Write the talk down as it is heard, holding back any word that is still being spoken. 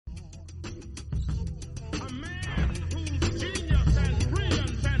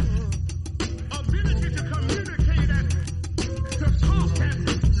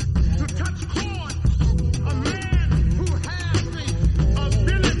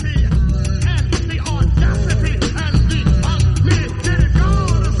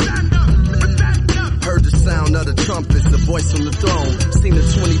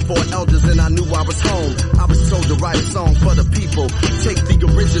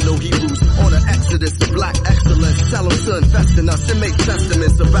to invest in us and make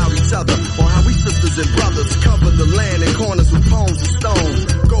testaments about each other, or how we sisters and brothers cover the land in corners with poems and stones.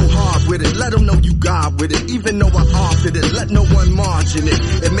 Go hard with it, let them know you God with it, even though I authored it, let no one margin it,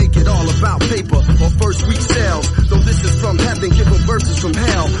 and make it all about paper or first week sales. Though this is from heaven, give them verses from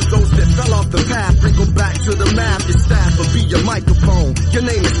hell. Those that fell off the path, bring them back to the math. Your staff will be your microphone. Your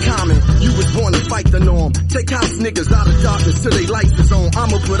name is common, you was born to fight the norm. Take house niggas out of darkness till they lights is on.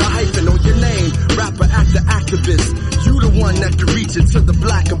 I'ma put a hyphen on your name, rapper, actor, activist. You the one that can reach into the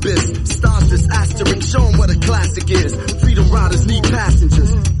black abyss. Stars this asterisk, show 'em what a classic is. Freedom riders need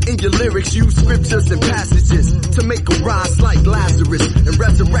passengers. In your lyrics, use scriptures and passages to make them rise like Lazarus and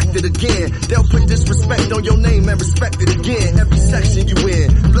resurrect it again. They'll put disrespect on your name and respect it again. Every section you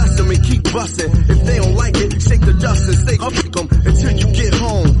in, bless them and keep busting. If they don't like it, shake the dust and stay up with them until you get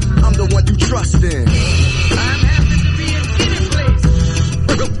home. I'm the one you trust in. I'm happy to be in any place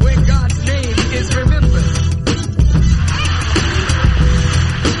where God's name is remembered.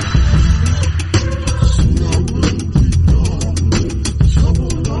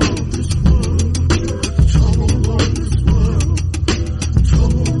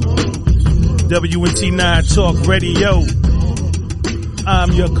 WNT9 Talk Radio.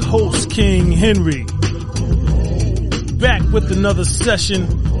 I'm your host, King Henry. Back with another session.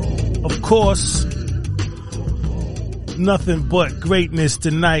 Of course, nothing but greatness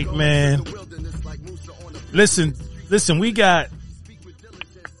tonight, man. Listen, we got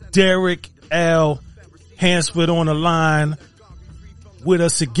Derek L. Hansford on the line with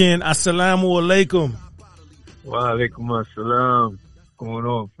us again. Assalamu alaikum. Wa alaikum assalam. What's going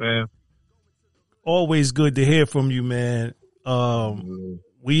on, fam? Always good to hear from you, man.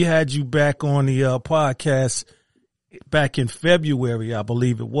 We had you back on the podcast back in February, I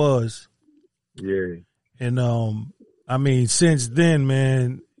believe it was. Yeah. And I mean, since then,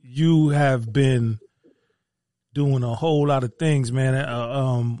 man, you have been doing a whole lot of things,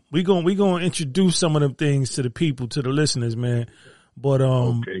 man. We gonna introduce some of them things to the people, to the listeners, man. But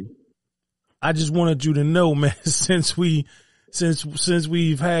okay. I just wanted you to know, man, since we've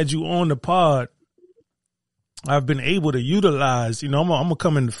had you on the pod, I've been able to utilize, I'm gonna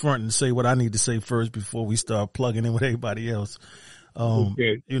come in the front and say what I need to say first before we start plugging in with everybody else.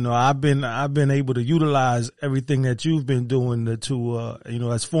 Okay. I've been able to utilize everything that you've been doing to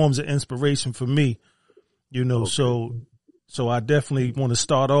as forms of inspiration for me, okay. So I definitely want to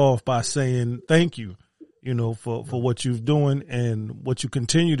start off by saying thank you, for what you're doing and what you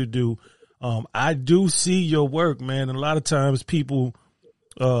continue to do. I do see your work, man. And a lot of times people,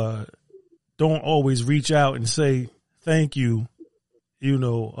 don't always reach out and say thank you,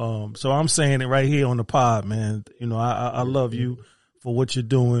 so I'm saying it right here on the pod, man. I love you for what you're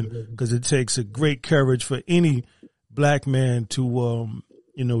doing, because it takes a great courage for any black man to,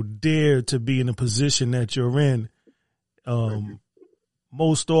 dare to be in a position that you're in.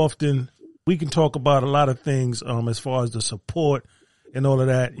 Most often we can talk about a lot of things, as far as the support and all of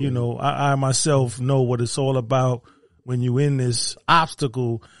that. I myself know what it's all about when you're in this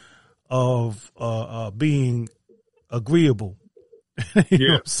obstacle of being agreeable. You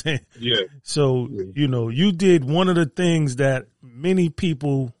know what I'm saying? Yeah. So, you did one of the things that many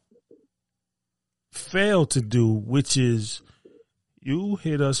people fail to do, which is you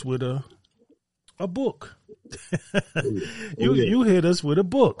hit us with a book. You hit us with a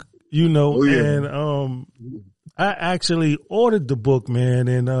book, and I actually ordered the book, man,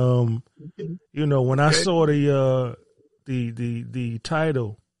 and when I saw the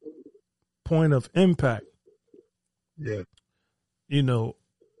title, Point of Impact. Yeah.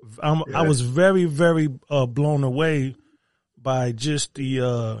 I was very, very blown away by just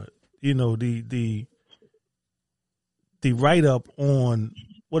the write up on,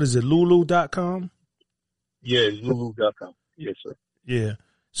 what is it, Lulu.com? Yeah, Lulu.com. Yes, sir. Yeah.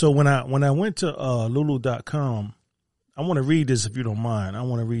 So when I went to Lulu.com, I want to read this if you don't mind. I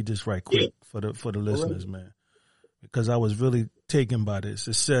want to read this right quick for the listeners, man, because I was really taken by this.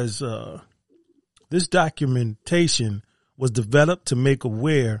 It says, this documentation was developed to make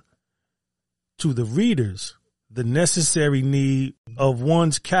aware to the readers the necessary need of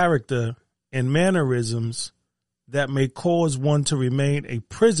one's character and mannerisms that may cause one to remain a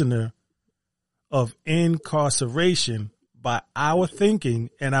prisoner of incarceration by our thinking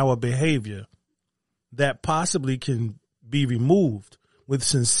and our behavior that possibly can be removed with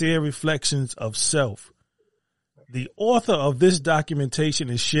sincere reflections of self. The author of this documentation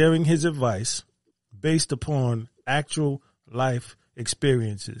is sharing his advice based upon actual life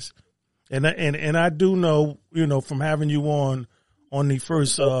experiences. And I do know, from having you on the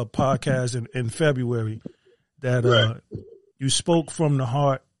first podcast in February, that you spoke from the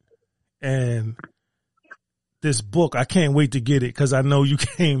heart, and this book. I can't wait to get it because I know you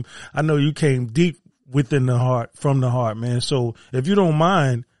came deep within the heart, from the heart, man. So if you don't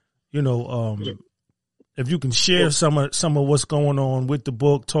mind, if you can share some of what's going on with the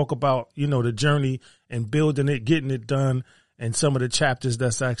book, talk about, the journey and building it, getting it done, and some of the chapters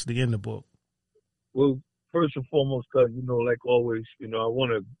that's actually in the book. Well, first and foremost, like always, I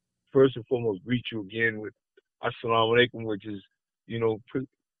want to first and foremost greet you again with Assalamu alaikum, which is,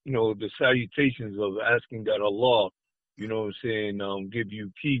 the salutations of asking that Allah, give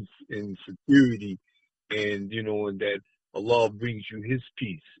you peace and security, and, and that Allah brings you his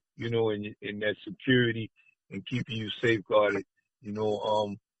peace, and that security, and keeping you safeguarded. This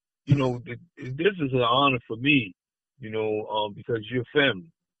is an honor for me, because you're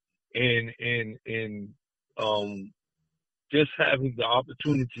family, and just having the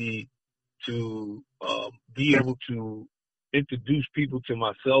opportunity to be able to introduce people to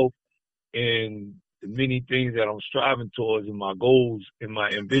myself and the many things that I'm striving towards, and my goals and my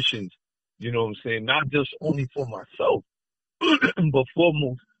ambitions, not just only for myself, but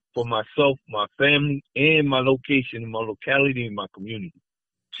foremost for myself, my family, and my location, and my locality, and my community.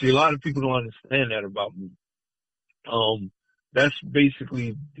 See, a lot of people don't understand that about me. That's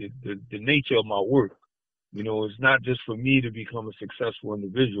basically the nature of my work. It's not just for me to become a successful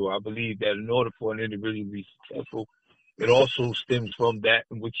individual. I believe that in order for an individual to be successful, it also stems from that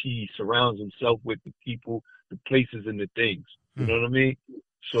in which he surrounds himself with, the people, the places, and the things. You know what I mean?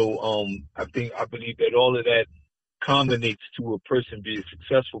 So I believe that all of that culminates to a person being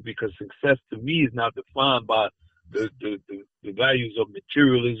successful, because success to me is not defined by the values of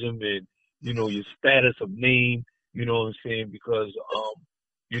materialism and, your status of name, because,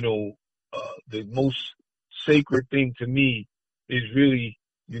 the most sacred thing to me is really,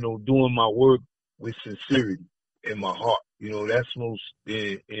 doing my work with sincerity in my heart. That's most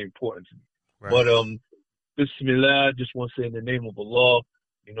important to me. Right. But, Bismillah, I just want to say in the name of Allah,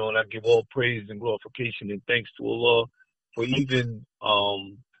 and I give all praise and glorification and thanks to Allah for even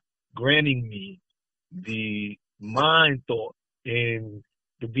granting me the mind thought and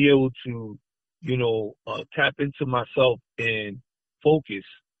to be able to, tap into myself and focus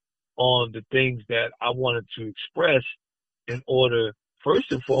on the things that I wanted to express in order,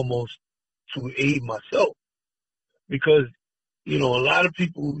 first and foremost, to aid myself. Because, a lot of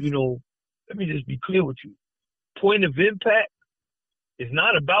people, let me just be clear with you. Point of impact is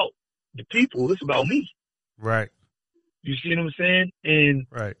not about the people, it's about me. Right. You see what I'm saying? And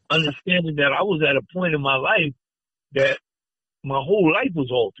right. Understanding that I was at a point in my life that my whole life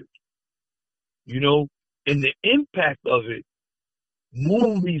was altered. And the impact of it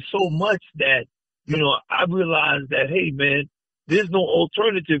moved me so much that, I realized that, hey, man, there's no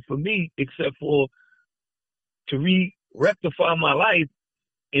alternative for me except for to rectify my life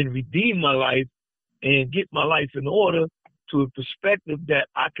and redeem my life and get my life in order to a perspective that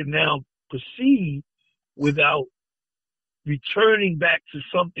I can now proceed without returning back to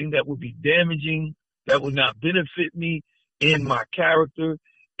something that would be damaging, that would not benefit me in my character,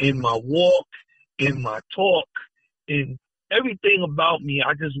 in my walk, in my talk, in everything about me.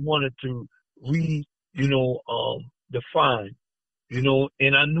 I just wanted to define,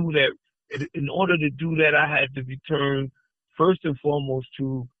 and I knew that in order to do that, I had to return first and foremost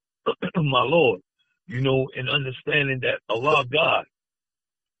to my Lord, and understanding that Allah God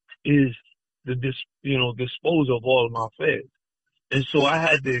is the disposer of all of my affairs. And so I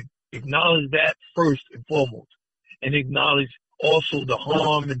had to acknowledge that first and foremost, and acknowledge also the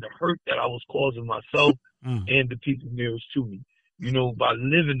harm and the hurt that I was causing myself and the people nearest to me, by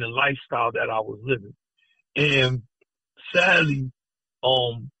living the lifestyle that I was living. And sadly,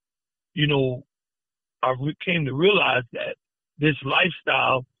 I came to realize that this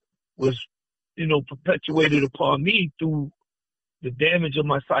lifestyle was, perpetuated upon me through the damage of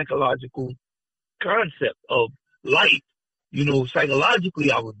my psychological concept of life.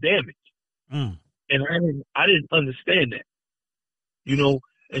 Psychologically, I was damaged. And I didn't understand that,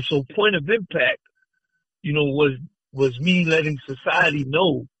 and so point of impact, was me letting society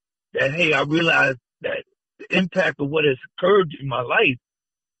know that, hey, I realized that the impact of what has occurred in my life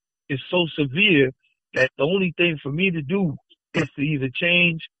is so severe that the only thing for me to do is to either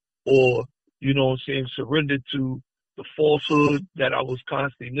change or, surrender to the falsehood that I was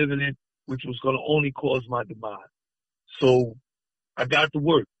constantly living in, which was going to only cause my demise. So I got to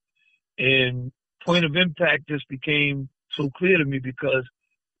work, and point of impact just became so clear to me, because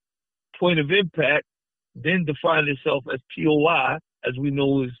point of impact then defined itself as POI, as we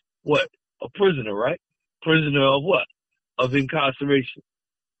know is what? A prisoner, right? Prisoner of what? Of incarceration.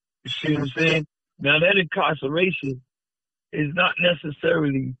 You see what I'm saying? Now that incarceration is not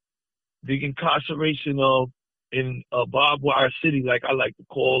necessarily the incarceration of in barbed wire city, like I like to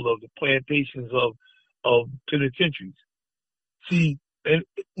call the plantations of penitentiaries. See, and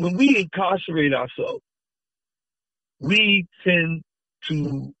when we incarcerate ourselves, we tend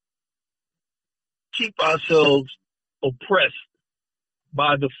to keep ourselves oppressed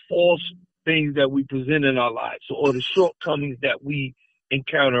by the false things that we present in our lives, or the shortcomings that we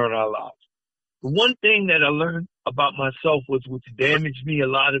encounter in our lives. The one thing that I learned about myself which damaged me a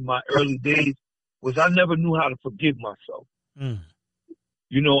lot in my early days was I never knew how to forgive myself.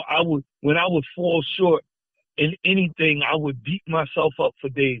 You know, when I would fall short in anything, I would beat myself up for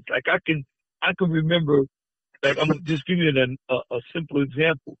days. Like I can remember, like I'm gonna just give you a simple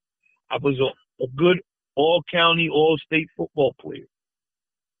example. I was a good all-county, all-state football player.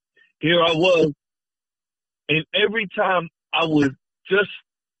 Here I was, and every time I was just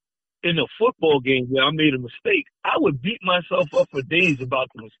in a football game where I made a mistake, I would beat myself up for days about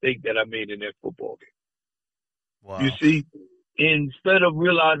the mistake that I made in that football game. Wow. You see, instead of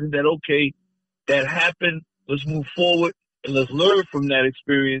realizing that, okay, that happened, let's move forward and let's learn from that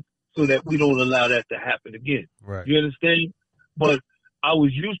experience so that we don't allow that to happen again. Right. You understand? But I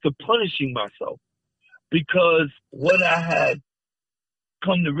was used to punishing myself because what I had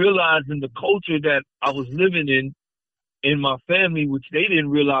come to realize in the culture that I was living in my family, which they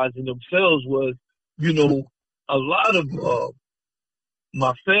didn't realize in themselves, was, you know, a lot of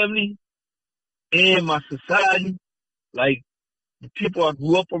my family and my society, like the people I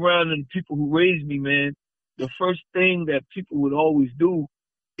grew up around and the people who raised me, man, the first thing that people would always do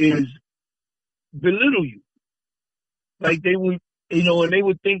is belittle you. Like they would, you know, and they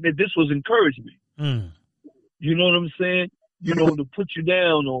would think that this was encouragement. You know what I'm saying? You know, to put you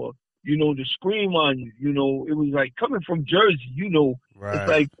down or, you know, to scream on you. You know, it was like coming from Jersey, you know, Right. It's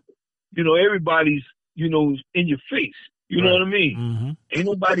like, you know, everybody's, you know, in your face. You know what I mean? Mm-hmm. Ain't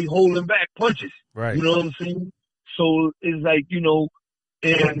nobody holding back punches. Right. You know what I'm saying? So it's like, you know,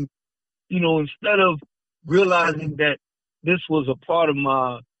 and, you know, instead of realizing that this was a part of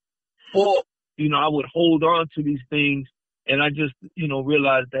my fault, you know, I would hold on to these things. And I just, you know,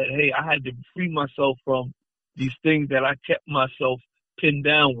 realized that, hey, I had to free myself from these things that I kept myself pinned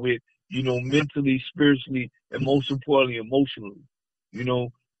down with, you know, mentally, spiritually, and most importantly, emotionally, you know.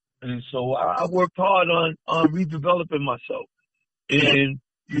 And so I worked hard on redeveloping myself and,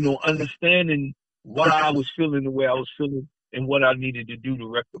 you know, understanding why I was feeling the way I was feeling and what I needed to do to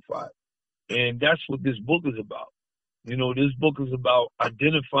rectify it. And that's what this book is about. You know, this book is about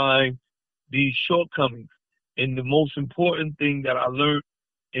identifying these shortcomings. And the most important thing that I learned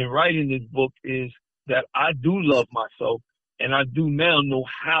in writing this book is that I do love myself, and I do now know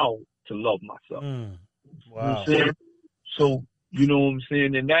how to love myself. Wow. You know what I'm saying? So, you know what I'm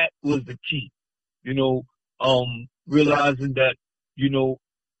saying? And that was the key, you know, realizing that, you know,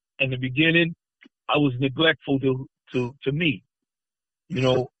 in the beginning, I was neglectful to me. You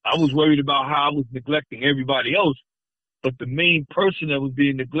know, I was worried about how I was neglecting everybody else, but the main person that was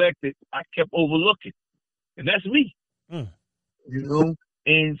being neglected, I kept overlooking. And that's me, you know?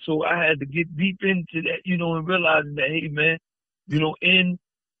 And so I had to get deep into that, you know, and realizing that, hey, man, you know, and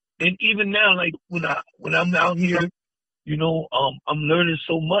even now, like when I'm out here, you know, I'm learning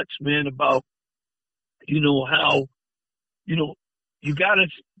so much, man, about, you know, how, you know, you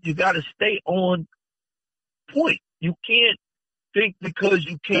gotta stay on point. You can't think because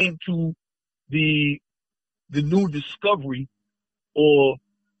you came to the new discovery or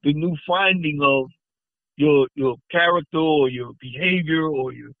the new finding of your character or your behavior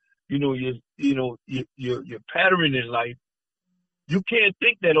or your pattern in life. You can't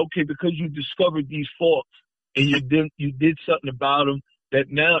think that, okay, because you discovered these faults and you did something about them,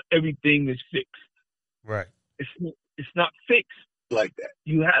 that now everything is fixed. Right. It's not fixed like that.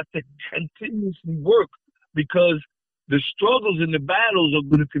 You have to continuously work because the struggles and the battles are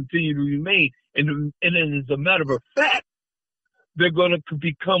going to continue to remain. And as a matter of fact, they're going to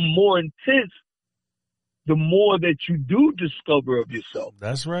become more intense the more that you do discover of yourself.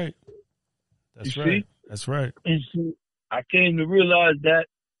 That's right. That's right. That's right. And so I came to realize that,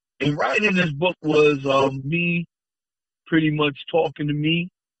 and writing this book was me pretty much talking to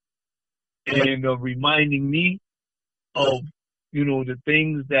me and reminding me of, you know, the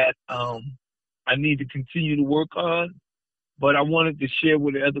things that I need to continue to work on, but I wanted to share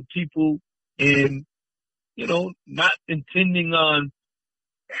with other people and, you know, not intending on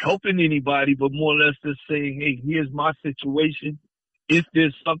helping anybody, but more or less just saying, hey, here's my situation. If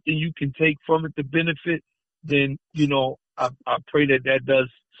there's something you can take from it to benefit, then, you know, I pray that does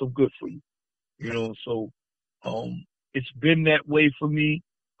some good for you. You know, so it's been that way for me.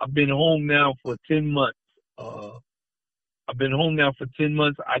 I've been home now for 10 months. I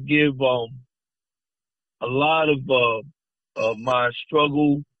give a lot of my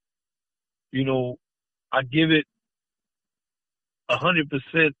struggle, you know, I give it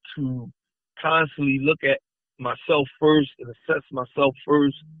 100% to constantly look at myself first and assess myself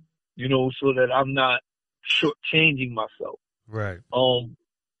first, you know, so that I'm not shortchanging myself. Right.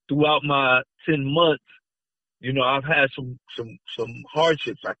 Throughout my 10 months, you know, I've had some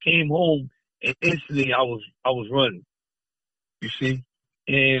hardships. I came home and instantly I was running. You see?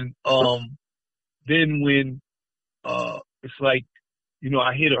 And then when it's like, you know,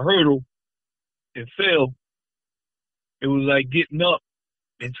 I hit a hurdle and fell, it was like getting up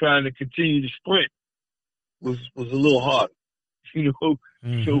and trying to continue to sprint was a little hard. You know?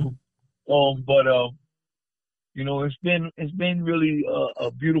 Mm-hmm. So but you know, it's been really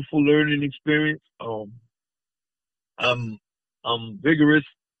a beautiful learning experience. I'm vigorous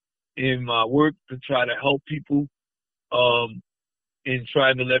in my work to try to help people, and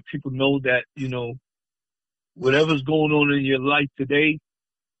trying to let people know that, you know, whatever's going on in your life today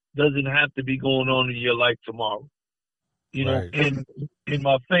doesn't have to be going on in your life tomorrow. You know, in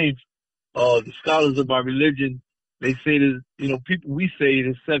my faith, the scholars of my religion, they say that, you know, we say it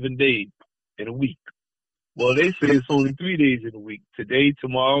is 7 days in a week. Well, they say it's only 3 days in a week: today,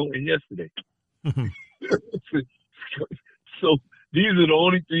 tomorrow, and yesterday. So these are the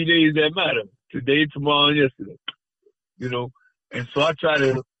only 3 days that matter: today, tomorrow, and yesterday. You know, and so I try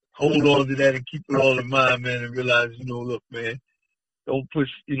to hold on to that and keep it all in mind, man, and realize, you know, look, man, don't push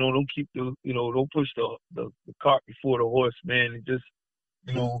the cart before the horse, man, and just,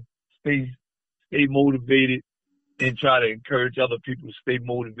 you know, stay motivated and try to encourage other people to stay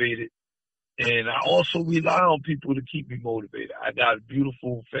motivated. And I also rely on people to keep me motivated. I got a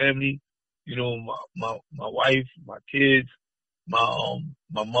beautiful family, you know, my wife, my kids, my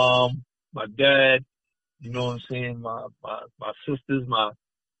mom, my dad, you know what I'm saying, my sisters, my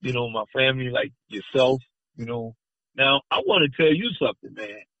family, like yourself, you know. Now, I want to tell you something,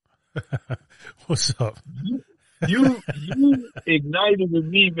 man. What's up? You ignited in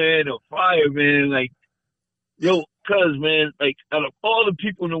me, man, a fire, man. Like, yo, cuz, man, like, out of all the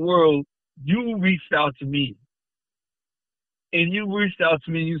people in the world, you reached out to me. And you reached out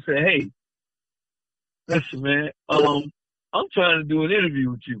to me and you said, hey, listen, man, I'm trying to do an interview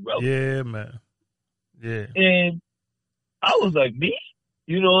with you, brother. Yeah, man. Yeah. And I was like, me?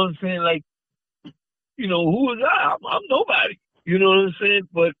 You know what I'm saying? Like, you know, who was I? I'm nobody. You know what I'm saying?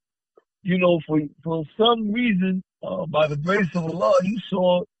 But, you know, for some reason, by the grace of Allah, you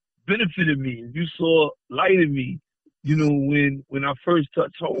saw benefit in me. You saw light in me, you know, when I first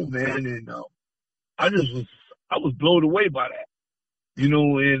touched home, man. And I was blown away by that, you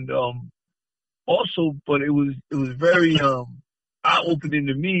know. And also, but it was very eye-opening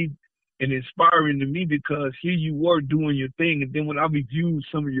to me and inspiring to me, because here you were doing your thing. And then when I reviewed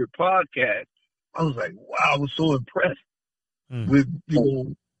some of your podcasts, I was like, wow, I was so impressed with, you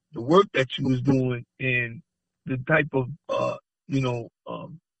know, the work that you was doing and the type of,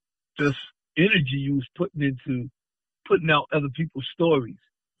 just energy you was putting into putting out other people's stories.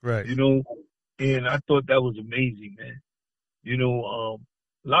 Right. You know, and I thought that was amazing, man. You know,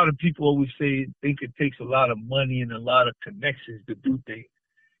 a lot of people always think it takes a lot of money and a lot of connections to do things.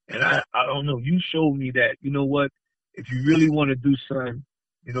 And I don't know, you showed me that, you know what, if you really want to do something,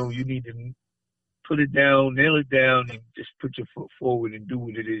 you know, you need to put it down, nail it down, and just put your foot forward and do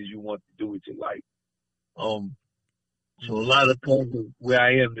what it is you want to do with your life. So a lot of times where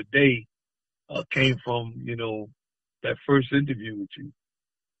I am today came from, you know, that first interview with you,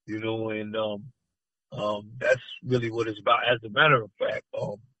 you know, and that's really what it's about. As a matter of fact,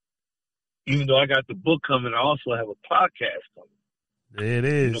 even though I got the book coming, I also have a podcast coming. There it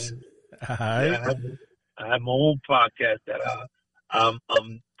is. You know? Yeah, I have my own podcast that I'm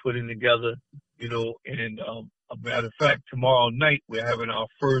putting together, you know, and a matter of fact, tomorrow night we're having our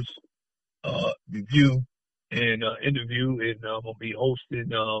first review and interview, and I'm gonna be hosting.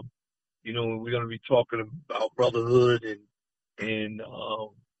 You know, we're gonna be talking about brotherhood and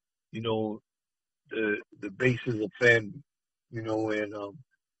you know, the basis of family, you know, and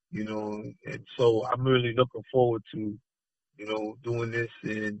you know, and so I'm really looking forward to, you know, doing this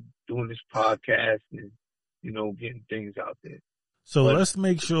podcast and, you know, getting things out there. So let's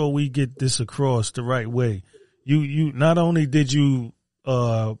make sure we get this across the right way. You not only did you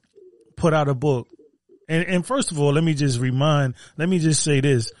put out a book, and first of all, let me just say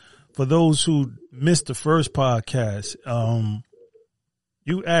this for those who missed the first podcast.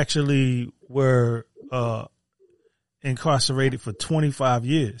 You actually were incarcerated for 25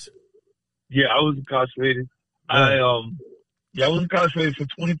 years. Yeah, I was incarcerated. Right. I was incarcerated for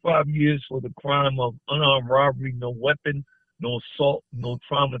 25 years for the crime of unarmed robbery, no weapon, no assault, no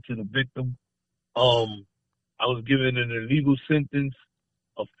trauma to the victim. I was given an illegal sentence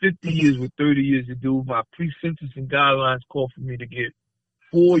of 50 years with 30 years to do. My pre-sentencing guidelines call for me to get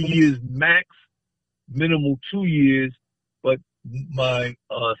 4 years max, minimal 2 years, but my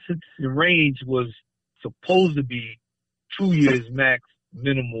sentencing range was supposed to be 2 years max,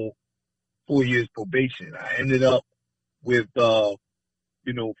 minimal 4 years probation. I ended up with 50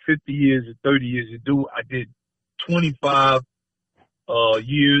 years and 30 years to do. I did 25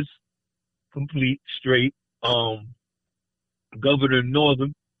 years complete straight. Governor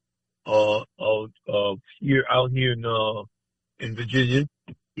Northam here out here in Virginia,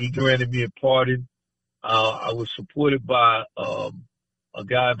 he granted me a pardon. I was supported by a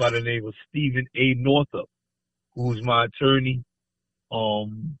guy by the name of Stephen A. Northup, who's my attorney,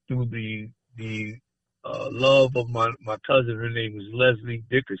 through the love of my cousin. Her name is Leslie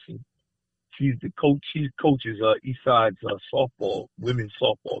Dickerson. She's the coach. She coaches Eastside's softball, women's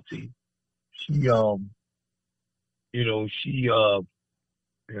softball team. I'm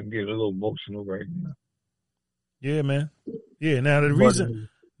getting a little emotional right now. Yeah, man. Yeah. Now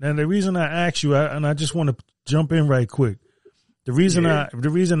the reason I asked you, and I just want to jump in right quick. The reason I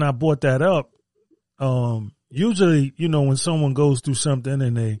brought that up, usually, when someone goes through something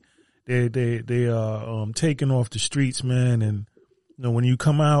and they are taken off the streets, man, and when you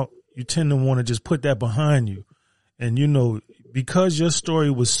come out, you tend to want to just put that behind you, and because your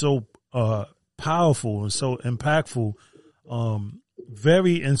story was so powerful and so impactful,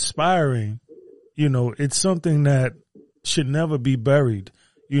 very inspiring. It's something that should never be buried.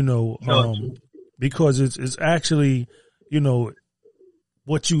 Because it's actually,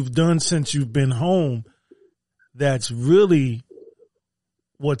 what you've done since you've been home. That's really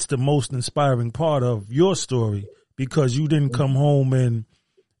what's the most inspiring part of your story, because you didn't come home and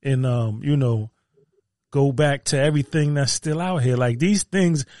go back to everything that's still out here. Like these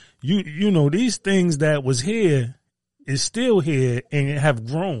things, these things that was here is still here and have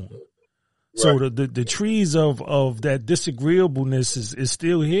grown. Right. So the trees of that disagreeableness is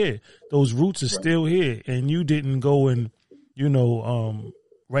still here. Those roots are still here, and you didn't go and, you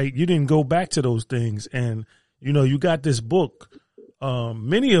didn't go back to those things. And, you got this book.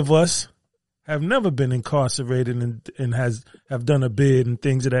 Many of us have never been incarcerated and have done a bid and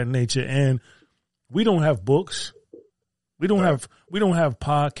things of that nature. And we don't have books. We don't have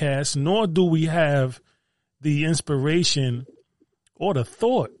podcasts, nor do we have the inspiration or the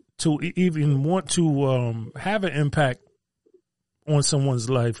thought to even want to have an impact on someone's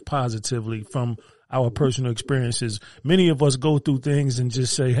life positively from our personal experiences. Many of us go through things and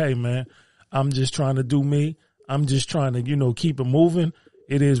just say, hey, man, I'm just trying to do me. I'm just trying to, keep it moving.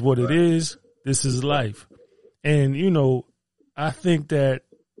 It is what it is. This is life. And, I think that,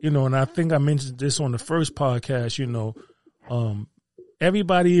 and I think I mentioned this on the first podcast,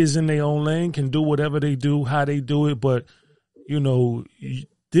 everybody is in their own lane, can do whatever they do, how they do it. But,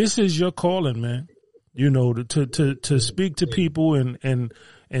 this is your calling, man, to speak to people and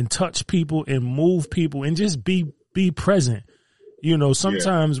touch people and move people and just be present.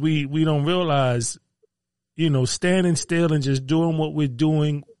 Sometimes we don't realize, standing still and just doing what we're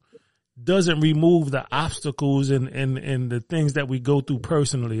doing doesn't remove the obstacles and the things that we go through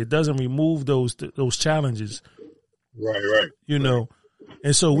personally. It doesn't remove those challenges. Right.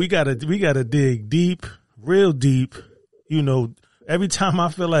 And so we gotta dig deep, real deep. Every time I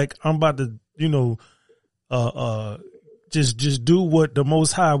feel like I'm about to, just do what the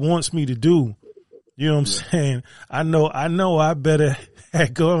Most High wants me to do. You know what I'm saying? I know I better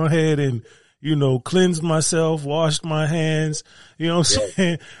go ahead and, cleanse myself, wash my hands,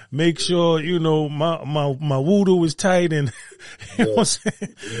 saying? Make sure, my wudu is tight and, what I'm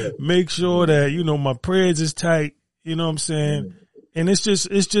saying? Make sure that, my prayers is tight, you know what I'm saying? And it's just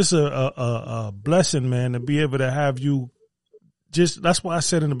a blessing, man, to be able to have you that's why I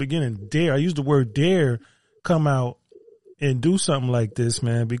said in the beginning, dare. I used the word dare, come out and do something like this,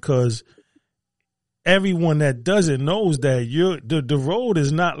 man, because everyone that does it knows that the road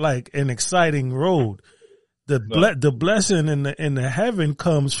is not like an exciting road. The blessing in the heaven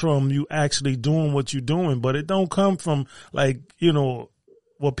comes from you actually doing what you're doing, but it don't come from like,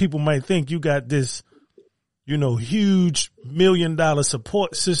 what people might think. You got this, huge $1 million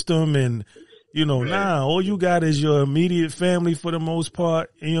support system and, nah, all you got is your immediate family for the most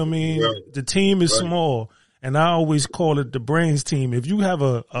part. You know what I mean? Right. The team is small. And I always call it the brains team. If you have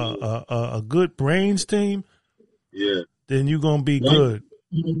a good brains team, then you're going to be good.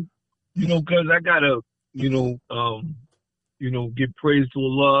 Cause I gotta, give praise to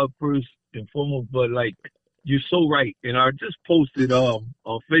Allah first and foremost, but like, you're so right. And I just posted, on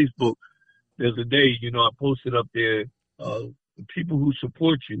Facebook the other day, I posted up there, the people who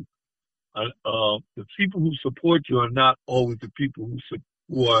support you, the people who support you are not always the people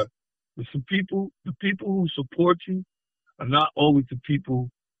who are the people who support you are not always the people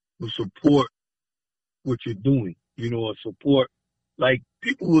who support what you're doing, or support. Like,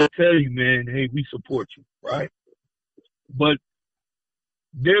 people will tell you, man, hey, we support you, right? But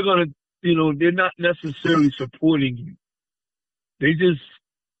they're gonna, they're not necessarily supporting you. They're just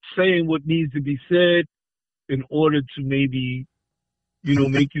saying what needs to be said in order to maybe,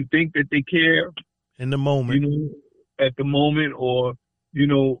 make you think that they care in the moment, at the moment, or,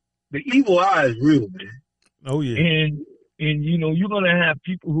 the evil eye is real, man. Oh yeah. And you're going to have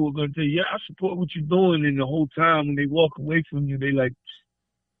people who are going to tell you, yeah, I support what you're doing. And the whole time when they walk away from you, they like,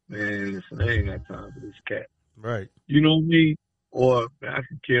 man, listen, I ain't got time for this cat. Right. You know what I mean? Or, man, I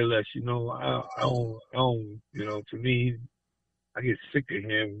could care less, I don't, to me, I get sick of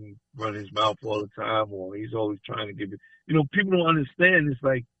him running his mouth all the time, or he's always trying to give it. People don't understand. It's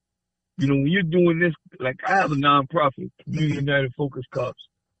like, when you're doing this, like, I have a nonprofit, Community United Focus Cups.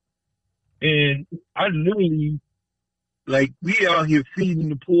 And I literally, like, we out here feeding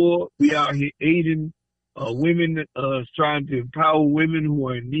the poor. We out here aiding women, trying to empower women who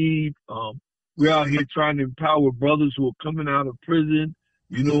are in need. We're out here trying to empower brothers who are coming out of prison,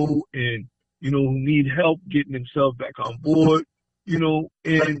 and, who need help getting themselves back on board, and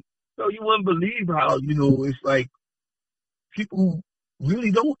so you wouldn't believe how, it's like people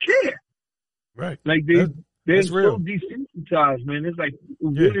really don't care. Right. Like, they're that's real. so desensitized, man. It's like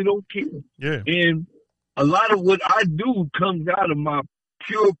people really don't care. Yeah. And a lot of what I do comes out of my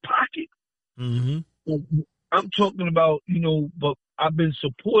pure pocket. Mm-hmm. I'm talking about, but I've been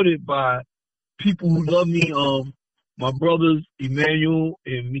supported by people who love me. My brothers, Emmanuel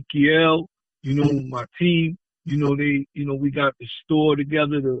and Michael, my team, we got the store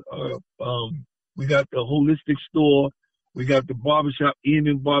together. We got the holistic store. We got the barbershop, Ian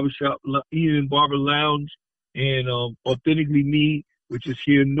and Barber Lounge, and Authentically Me, which is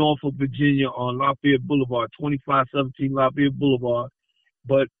here in Norfolk, Virginia, on Lafayette Boulevard, 2517 Lafayette Boulevard.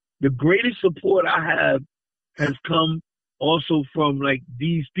 But the greatest support I have has come also from, like,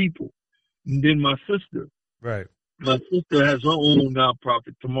 these people. And then my sister. Right. My sister has her own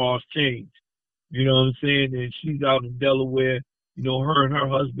nonprofit, Tomorrow's Change. You know what I'm saying? And she's out in Delaware. Her and her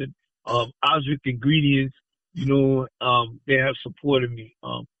husband, Osric Ingredients, they have supported me.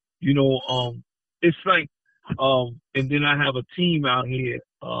 It's like, and then I have a team out here,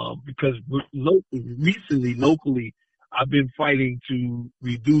 because locally, I've been fighting to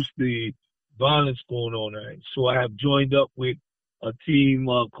reduce the violence going on. Right? So I have joined up with a team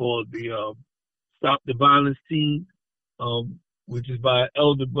called the Stop the Violence Team, which is by an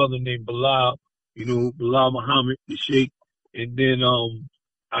elder brother named Bilal, Bilal Muhammad, the Sheikh. And then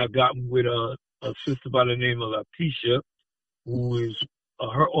I got with a sister by the name of Latisha, who is,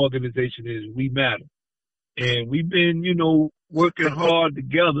 her organization is We Matter. And we've been, working hard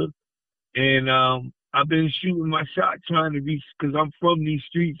together. And I've been shooting my shot trying to reach, because I'm from these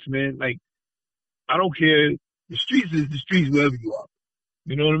streets, man. Like, I don't care. The streets is the streets wherever you are.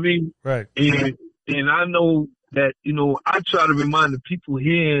 You know what I mean? Right. And I know that, I try to remind the people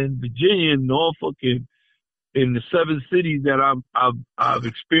here in Virginia and Norfolk and in the 7 cities that I've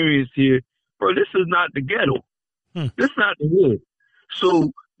experienced here, bro, this is not the ghetto. This is not the hood.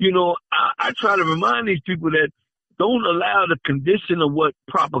 So, I try to remind these people that don't allow the condition of what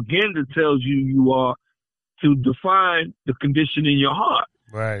propaganda tells you are to define the condition in your heart.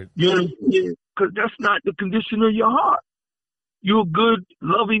 Right. Because that's not the condition of your heart. You're a good,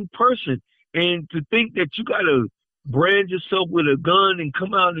 loving person. And to think that you got to brand yourself with a gun and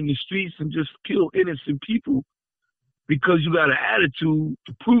come out in the streets and just kill innocent people because you got an attitude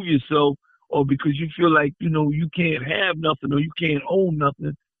to prove yourself, or because you feel like, you can't have nothing or you can't own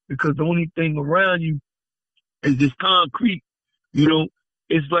nothing because the only thing around you is this concrete,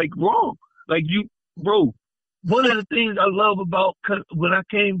 it's like wrong. Like, bro, one of the things I love about when I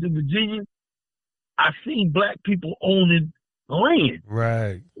came to Virginia, I seen black people owning land.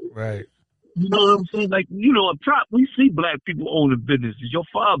 Right. You know what I'm saying? Like, up top, we see black people owning businesses. Your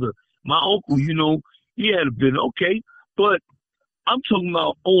father, my uncle, he had a business. Okay. But I'm talking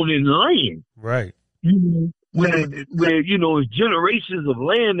about owning land. Right. Where it's generations of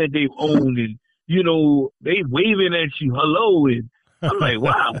land that they've owned, and, they waving at you, hello. And I'm like,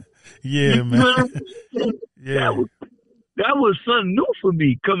 wow. Yeah, man. Yeah. That was something new for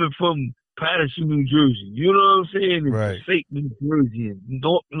me coming from Patterson, New Jersey. You know what I'm saying? And Right. St. New Jersey and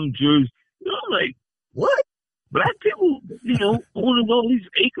North New Jersey. I'm like, what? Black people, owning all these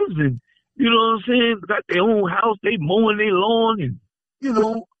acres and, you know what I'm saying? Got their own house, they mowing their lawn and,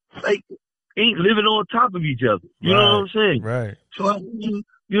 ain't living on top of each other. You know what I'm saying? Right. So, I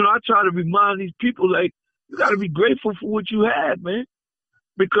try to remind these people, like, you got to be grateful for what you have, man.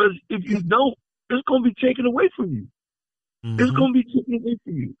 Because if you don't, it's going to be taken away from you. Mm-hmm. It's going to be taken away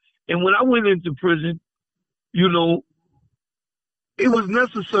from you. And when I went into prison, it was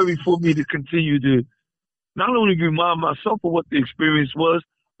necessary for me to continue to not only remind myself of what the experience was,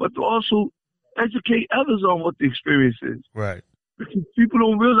 but to also educate others on what the experience is. Right. Because people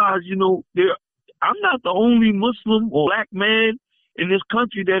don't realize, I'm not the only Muslim or black man in this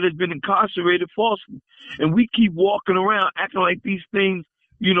country that has been incarcerated falsely. And we keep walking around acting like these things,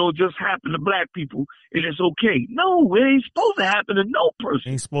 just happen to black people and it's okay. No, it ain't supposed to happen to no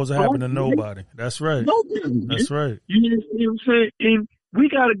person. Ain't supposed to happen to nobody. That's right. Nobody. That's right. You understand what I'm saying? And we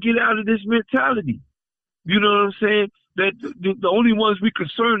got to get out of this mentality. You know what I'm saying? That the only ones we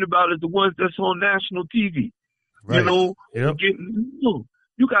concerned about is the ones that's on national TV. Right. Yep.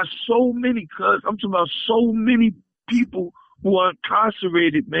 You got so many, I'm talking about so many people who are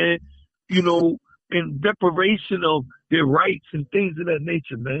incarcerated, man, in deprivation of their rights and things of that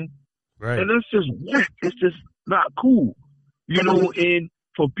nature, man. Right. And that's just whack. It's just not cool. And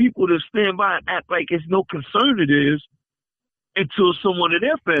for people to stand by and act like it's no concern it is until someone of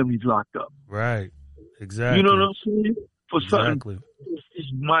their family's locked up. Right. Exactly. You know what I'm saying? For something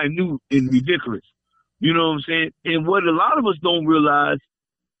it's minute and ridiculous. You know what I'm saying? And what a lot of us don't realize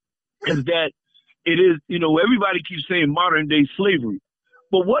is that it is, everybody keeps saying modern day slavery.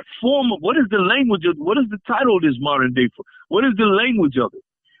 But what is the language of, what is the title of this modern day for? What is the language of it?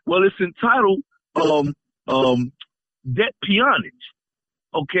 Well, it's entitled, debt peonage.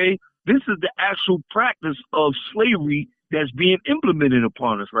 Okay? This is the actual practice of slavery that's being implemented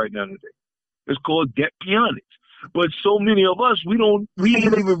upon us right now today. It's called debt peonage. But so many of us, we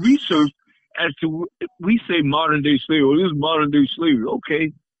ain't even research as to, we say modern day slavery, or this is modern day slavery.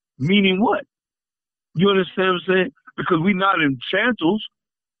 Okay. Meaning what? You understand what I'm saying? Because we're not in chantels.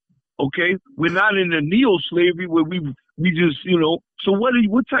 Okay. We're not in the neo-slavery where we just, so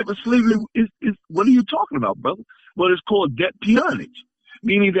what type of slavery is, what are you talking about, brother? Well, it's called debt peonage,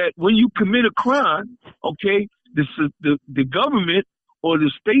 meaning that when you commit a crime, okay, the government or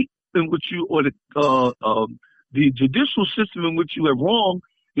the state in which you, or the judicial system in which you have wronged,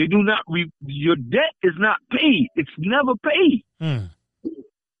 they do not, your debt is not paid. It's never paid.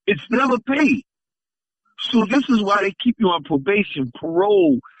 It's never paid. So this is why they keep you on probation,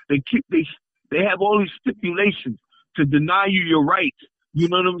 parole. They have all these stipulations to deny you your rights. You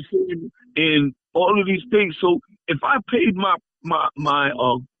know what I'm saying? And all of these things. So if I paid my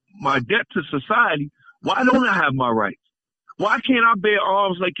debt to society, why don't I have my rights? Why can't I bear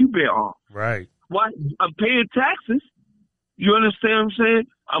arms like you bear arms? Right. Why? I'm paying taxes. You understand what I'm saying?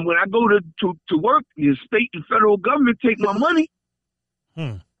 When I go to work, the state and federal government take my money.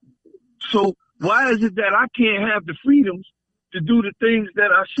 So why is it that I can't have the freedoms to do the things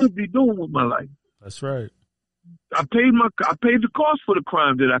that I should be doing with my life? That's right. I paid the cost for the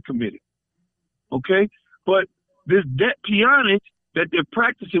crime that I committed. Okay? But this debt peonage that they're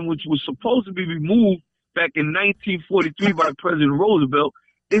practicing, which was supposed to be removed back in 1943 by President Roosevelt,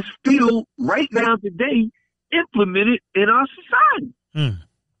 is still right now today implemented in our society.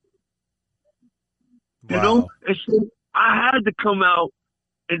 Wow. And so I had to come out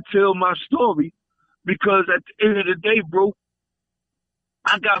and tell my story because at the end of the day, bro,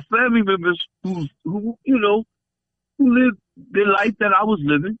 I got family members who lived the life that I was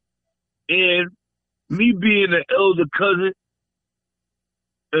living, and me being an elder cousin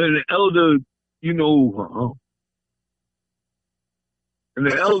and an elder, and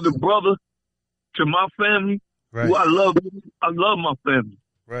an elder brother to my family, right, who I love my family.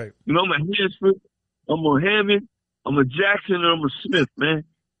 Right. I'm a Hansford, I'm a Hammond, I'm a Jackson, and I'm a Smith, man.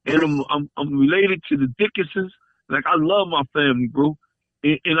 And I'm related to the Dickinsons. Like, I love my family, bro.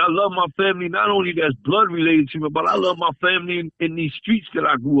 And I love my family, not only that's blood related to me, but I love my family in these streets that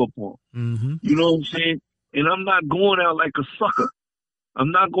I grew up on. Mm-hmm. You know what I'm saying? And I'm not going out like a sucker.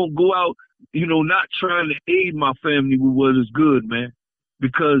 I'm not going to go out, not trying to aid my family with what is good, man.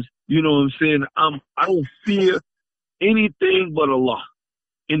 Because, you know what I'm saying, I don't fear anything but Allah.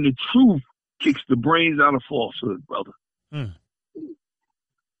 And the truth kicks the brains out of falsehood, brother. And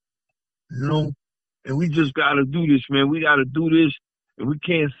we just got to do this, man. We got to do this, and we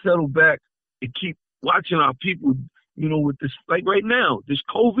can't settle back and keep watching our people, with this, like right now, this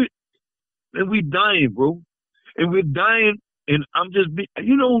COVID, and we dying, bro. And we're dying, and I'm just,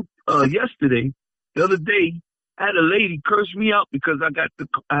 yesterday, the other day, I had a lady curse me out because I got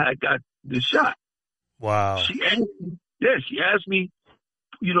the shot. Wow. She asked me,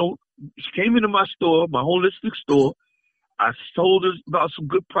 she came into my store, my holistic store. I told her about some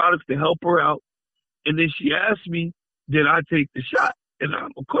good products to help her out. And then she asked me, did I take the shot? And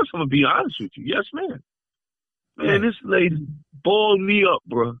of course, I'm going to be honest with you. Yes, man. Man, this lady balled me up,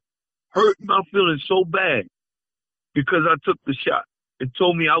 bro. Hurt my feelings so bad because I took the shot and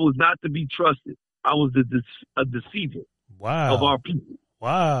told me I was not to be trusted. I was a deceiver of our people.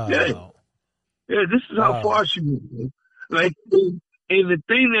 Wow. Yeah, this is how far she went, man. Like, and the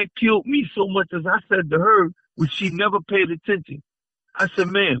thing that killed me so much is I said to her, which she never paid attention. I said,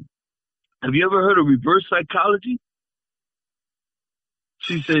 ma'am, have you ever heard of reverse psychology?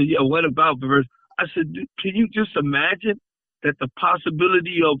 She said, yeah, what about reverse? I said, can you just imagine that the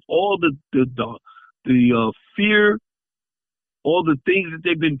possibility of all the fear, all the things that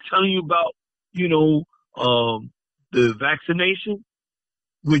they've been telling you about, the vaccination,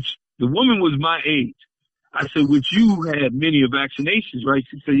 which the woman was my age. I said, which you had many vaccinations, right?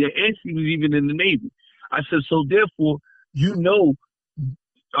 She said, yeah, and she was even in the Navy. I said, so therefore,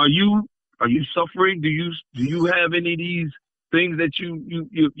 are you suffering? Do you have any of these things that you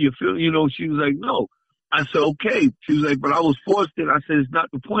feel? She was like, no. I said, okay. She was like, but I was forced in. I said, it's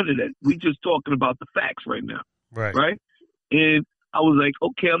not the point of that. We just talking about the facts right now. Right? And I was like,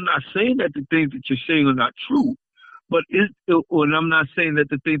 okay, I'm not saying that the things that you're saying are not true, and I'm not saying that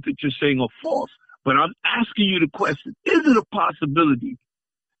the things that you're saying are false, but I'm asking you the question, is it a possibility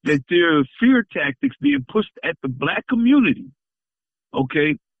that there are fear tactics being pushed at the black community,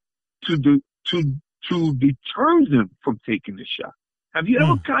 okay, to deter them from taking the shot? Have you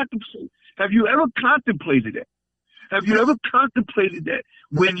ever contemplated? Have you ever contemplated that? Have you ever contemplated that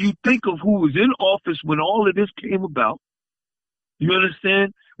when you think of who was in office when all of this came about? You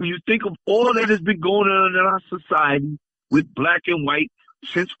understand? When you think of all that has been going on in our society with black and white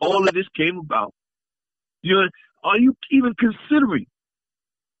since all of this came about, are you even considering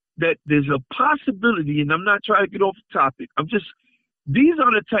that there's a possibility, and I'm not trying to get off the topic, these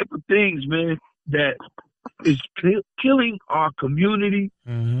are the type of things, man, that is killing our community,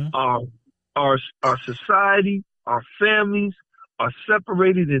 our society, our families are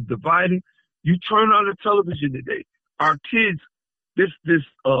separated and divided. You turn on the television today, our kids,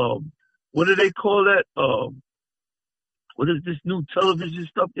 what do they call that? What is this new television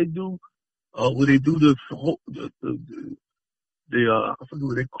stuff they do? Where they do the I forget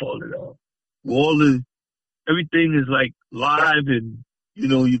what they call it. Everything is like live, and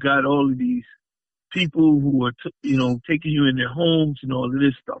you got all of these people who are taking you in their homes and all of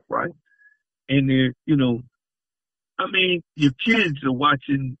this stuff, right? And they're your kids are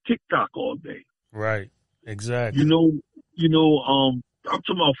watching TikTok all day. Right. Exactly. I'm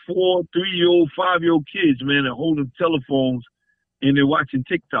talking about 4, 3-year-old, 5-year-old kids, man, are holding telephones and they're watching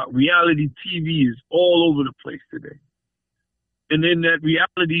TikTok. Reality TV is all over the place today. And then that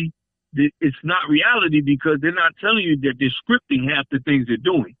reality, it's not reality because they're not telling you that they're scripting half the things they're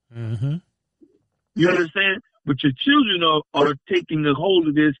doing. Mm-hmm. You understand? But your children are taking a hold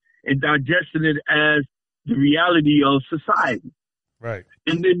of this and digesting it as the reality of society. Right.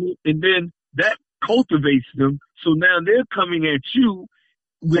 And then that cultivates them. So now they're coming at you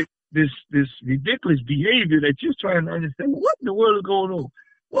with this ridiculous behavior that you're trying to understand. What in the world is going on?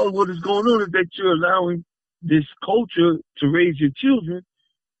 Well, what is going on is that you're allowing this culture to raise your children,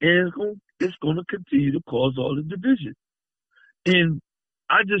 and it's going to continue to cause all the division. And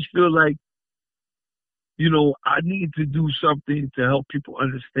I just feel like, I need to do something to help people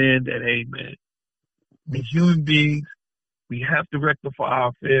understand that, hey, man, we're human beings. We have to rectify our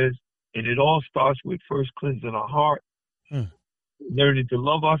affairs. And it all starts with first cleansing our heart, learning to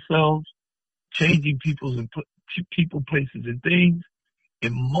love ourselves, changing people, places, and things.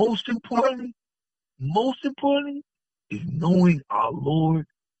 And most importantly, is knowing our Lord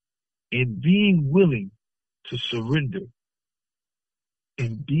and being willing to surrender.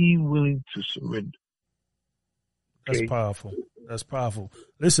 Okay? That's powerful. That's powerful.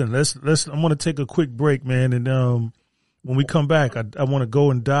 Listen, I'm going to take a quick break, man. And, when we come back, I want to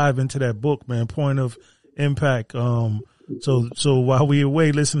go and dive into that book, man, Point of Impact. So while we're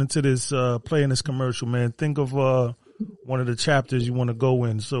away listening to this, playing this commercial, man, think of, one of the chapters you want to go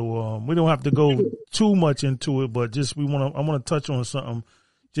in. So, we don't have to go too much into it, but I want to touch on something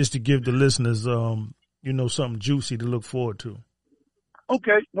just to give the listeners, something juicy to look forward to.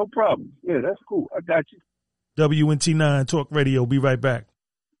 Okay. No problem. Yeah, that's cool. I got you. WNT9 Talk Radio. Be right back.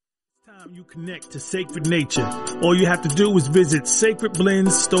 You connect to Sacred Nature. All you have to do is visit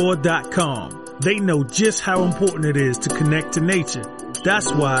sacredblendstore.com. They know just how important it is to connect to nature.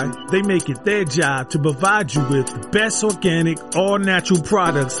 That's why they make it their job to provide you with the best organic, all-natural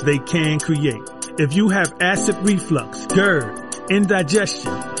products they can create. If you have acid reflux, GERD,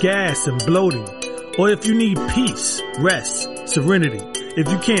 indigestion, gas, and bloating, Or if you need peace, rest, serenity, if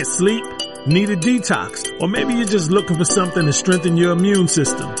you can't sleep, need a detox, or maybe you're just looking for something to strengthen your immune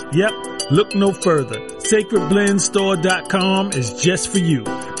system. Yep, look no further. SacredBlendStore.com is just for you.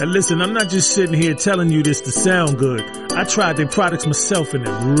 Now listen, I'm not just sitting here telling you this to sound good. I tried their products myself and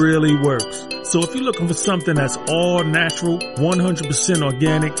it really works. So if you're looking for something that's all natural, 100%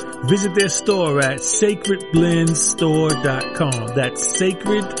 organic, visit their store at SacredBlendStore.com. That's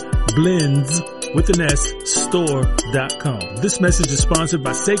SacredBlends with an S, store.com. This message is sponsored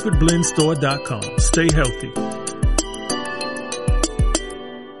by SacredBlendStore.com. Stay healthy.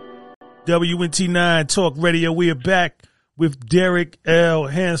 WNT9 Talk Radio. We are back with Derek L.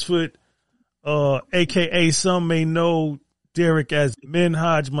 Hansford, aka some may know Derek as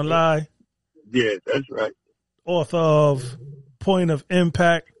Minhaj Malai. Yeah, that's right. Author of Point of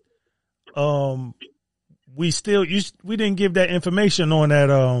Impact. We didn't give that information on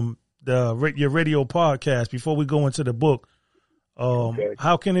that your radio podcast before we go into the book. Okay.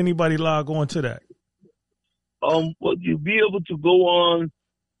 How can anybody log on to that? Well, you'll be able to go on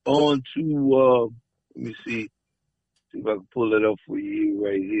to let me see if I can pull it up for you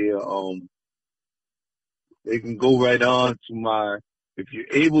right here. They can go right on to if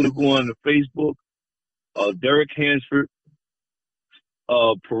you're able to go on to Facebook, Derek Hansford,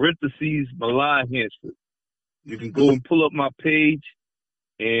 parentheses Malai Hansford. You can go and pull up my page,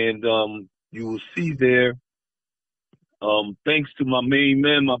 and you will see there. Thanks to my main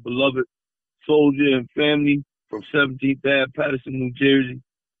man, my beloved soldier and family from 17th Ave, Patterson, New Jersey,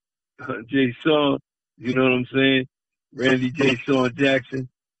 Jay Sean, you know what I'm saying? Randy J. Sean Jackson.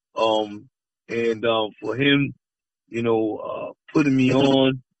 And for him, putting me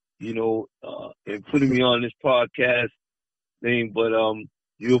on, and putting me on this podcast thing. But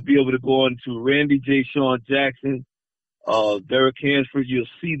you'll be able to go on to Randy J. Sean Jackson, Derek Hansford. You'll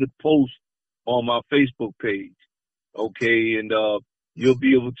see the post on my Facebook page. Okay, and you'll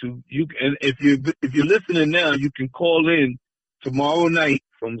be able to and if you're listening now, you can call in tomorrow night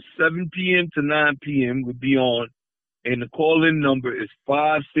from 7 p.m. to 9 p.m. We'll be on, and the call-in number is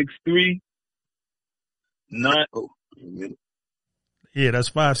 563-9. Yeah, that's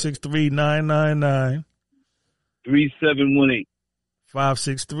 563-999. 3718.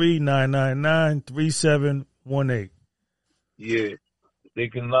 563-999-3718. Yeah, they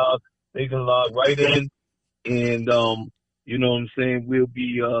can log right in, and you know what I'm saying. We'll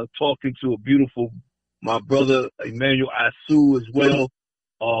be talking to my brother Emmanuel Asu as well,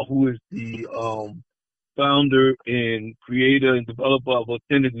 who is the founder and creator and developer of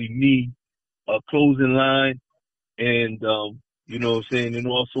Authentically Me, clothing line, and you know what I'm saying, and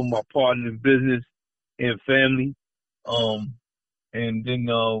also my partner in business and family. And then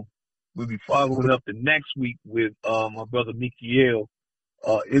we'll be following up the next week with my brother Mikiel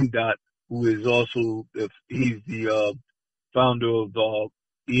Imdot, who is also he's the founder of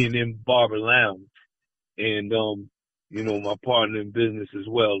E&M Barber Lounge, and my partner in business as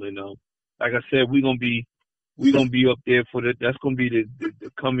well. And like I said, we're gonna be up there for that. That's gonna be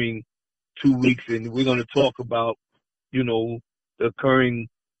the coming 2 weeks, and we're gonna talk about the occurring,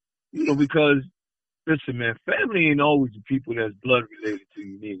 because listen, man, family ain't always the people that's blood related to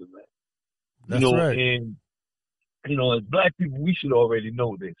you neither, man. That's right. And as black people, we should already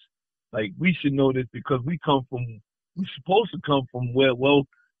know this. Like, we should know this because we're supposed to come from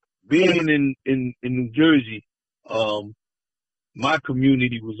being in New Jersey, my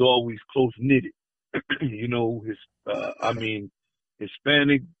community was always close knitted.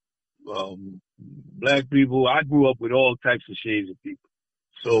 Hispanic, black people. I grew up with all types of shades of people.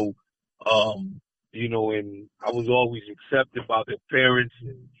 So, and I was always accepted by their parents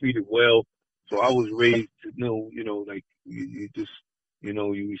and treated well. So I was raised to know, like you just,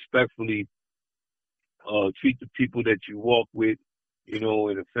 you respectfully treat the people that you walk with, in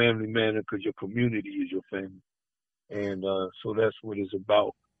a family manner, because your community is your family. And so that's what it's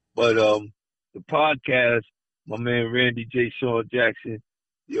about. But the podcast, my man Randy J. Sean Jackson,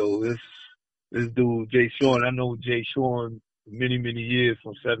 this dude J. Sean, I know J. Sean for many, many years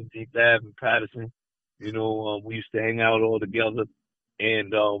from 17th Ave in Patterson. We used to hang out all together,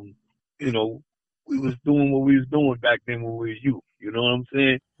 and we was doing what we was doing back then when we were youth. You know what I'm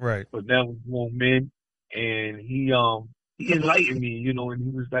saying? Right. But now we're grown men, and he enlightened me, and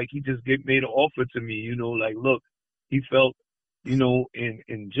he was like, he just made an offer to me, like, look, he felt,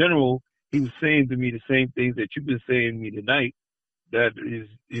 in general, he was saying to me the same things that you've been saying to me tonight. That is,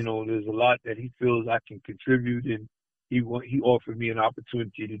 there's a lot that he feels I can contribute, and he offered me an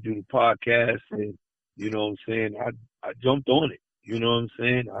opportunity to do the podcast, and you know what I'm saying, I jumped on it. You know what I'm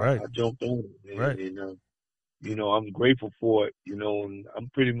saying? Right. I jumped on it, man. Right. And I'm grateful for it, and I'm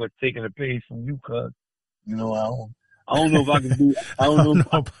pretty much taking a page from you, cuz, I don't know if I can do, I don't know, No,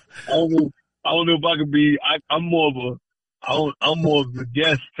 I don't know, I don't know if I can be, I'm more of a, I'm more of a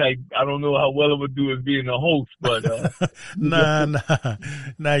guest type. I don't know how well I'm gonna do as being a host, but, nah.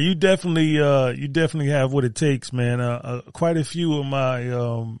 You definitely have what it takes, man. Quite a few of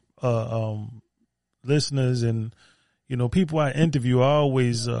my, listeners and, people I interview, I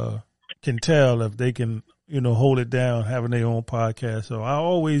always, can tell if they can, hold it down, having their own podcast. So I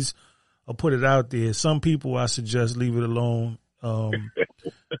always put it out there. Some people I suggest leave it alone.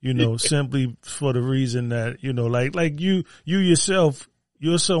 Simply for the reason that, like you yourself,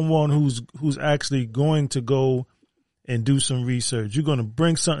 you're someone who's actually going to go and do some research. You're going to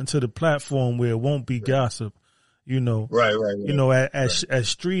bring something to the platform where it won't be gossip, right. As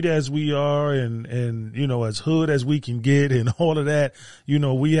street as we are and, as hood as we can get and all of that,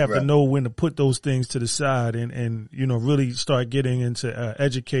 we have to know when to put those things to the side and, really start getting into,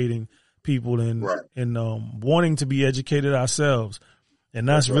 educating people and wanting to be educated ourselves. And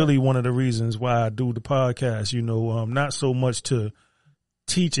that's really one of the reasons why I do the podcast, not so much to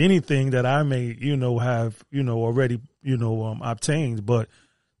teach anything that I may, have, already, obtained, but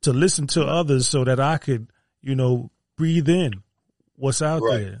to listen to others so that I could, breathe in what's out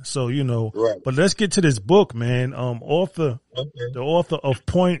there. So, but let's get to this book, man. The author of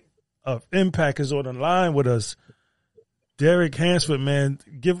Point of Impact is on the line with us. Derek Hansford, man,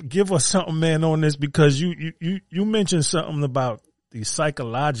 give us something, man, on this, because you mentioned something about the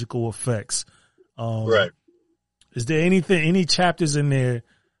psychological effects. Is there any chapters in there,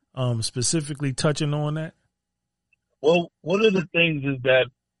 specifically touching on that? Well, one of the things is that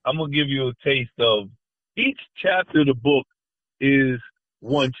I'm going to give you a taste of each chapter of the book is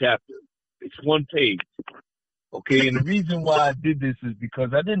one chapter. It's one page. Okay. And the reason why I did this is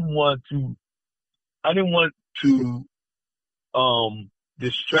because I didn't want to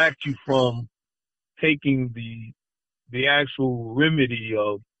distract you from taking the actual remedy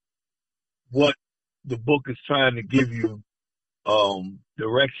of what the book is trying to give you,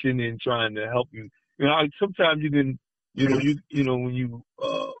 direction and trying to help you. Sometimes you can, when you,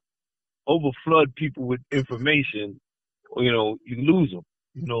 overflood people with information, you lose them,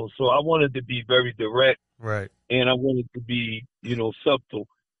 so I wanted to be very direct. Right. And I wanted to be, subtle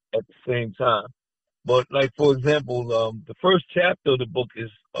at the same time. But like, for example, the first chapter of the book is,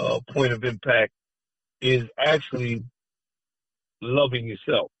 Point of Impact, is actually loving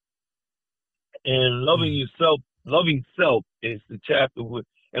yourself. And loving self is the chapter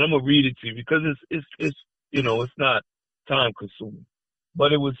and I'm going to read it to you because it's not time consuming,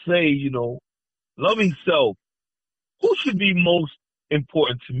 but it would say, loving self, who should be most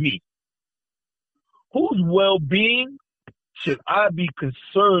important to me? Whose well-being should I be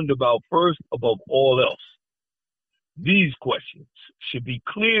concerned about first above all else? These questions should be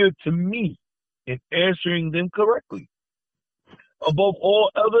clear to me in answering them correctly. Above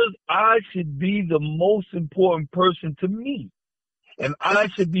all others, I should be the most important person to me, and I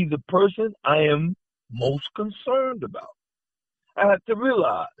should be the person I am most concerned about. I have to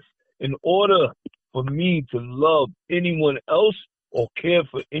realize, in order for me to love anyone else or care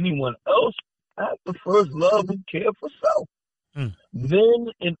for anyone else, I have to first love and care for self. Then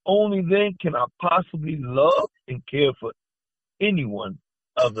and only then can I possibly love and care for anyone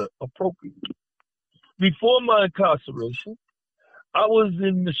other appropriately. Before my incarceration, I was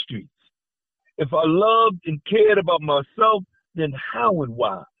in the streets. If I loved and cared about myself, then how and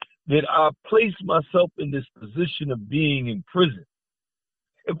why did I place myself in this position of being in prison?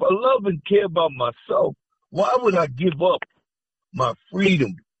 If I love and care about myself, why would I give up my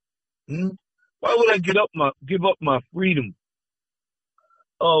freedom? Why would I give up my freedom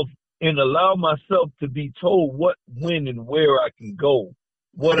and allow myself to be told what, when, and where I can go,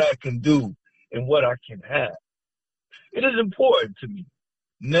 what I can do, and what I can have? It is important to me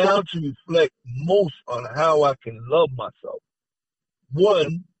now to reflect most on how I can love myself.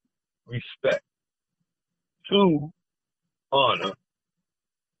 1, respect. 2, honor.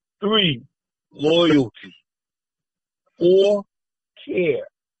 3, loyalty. 4, care.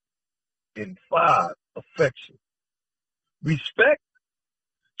 And 5, affection. Respect,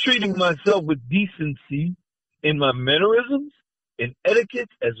 treating myself with decency in my mannerisms and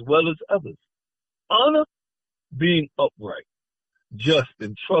etiquette as well as others. Honor, being upright, just,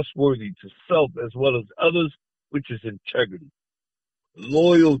 and trustworthy to self as well as others, which is integrity.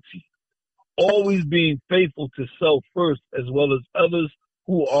 Loyalty, always being faithful to self first as well as others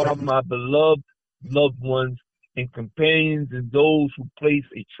who are my beloved loved ones and companions and those who place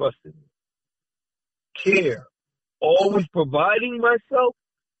a trust in me. Care, always providing myself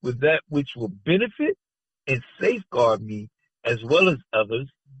with that which will benefit and safeguard me as well as others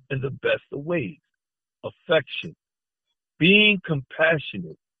in the best of ways. Affection, being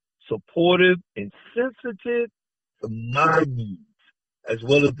compassionate, supportive, and sensitive to my needs as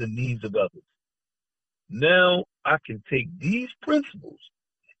well as the needs of others. Now I can take these principles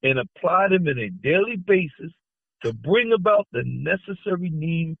and apply them on a daily basis to bring about the necessary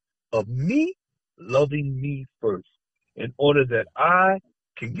need of me loving me first, in order that I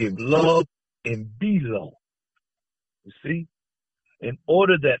can give love and be loved. You see? In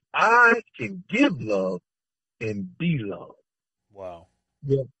order that I can give love and be loved. Wow.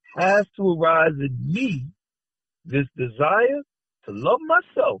 There has to arise in me this desire to love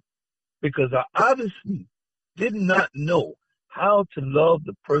myself, because I obviously did not know how to love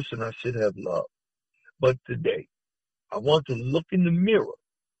the person I should have loved. But today, I want to look in the mirror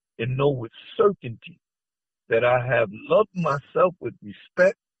and know with certainty that I have loved myself with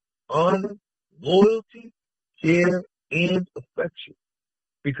respect, honor, loyalty, care, and affection,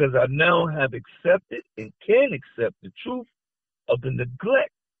 because I now have accepted and can accept the truth of the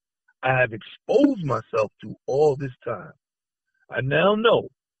neglect I have exposed myself to all this time. I now know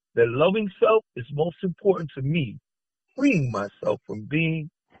that loving self is most important to me, freeing myself from being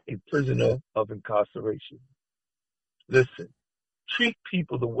a prisoner of incarceration. Listen, treat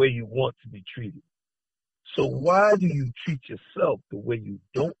people the way you want to be treated. So why do you treat yourself the way you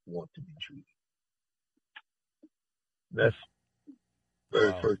don't want to be treated? That's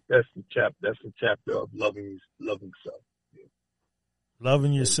very first. That's the chapter of loving self. Yeah.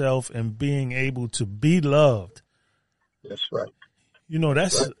 Loving yourself and being able to be loved. That's right. You know,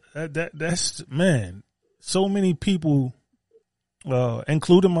 that's man. So many people,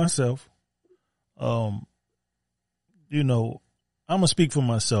 including myself. You know, I'm gonna speak for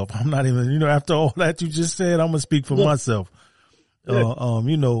myself. I'm not even, after all that you just said, I'm gonna speak for myself.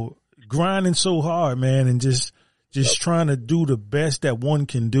 You know, grinding so hard, man, and just trying to do the best that one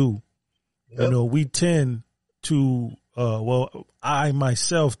can do. You know, we tend to, I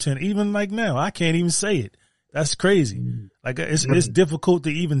myself tend, even like now, I can't even say it. That's crazy. Like it's difficult to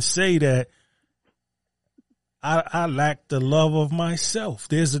even say that I lack the love of myself.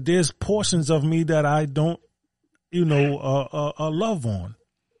 There's portions of me that I don't, love on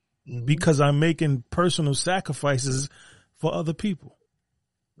because I'm making personal sacrifices for other people.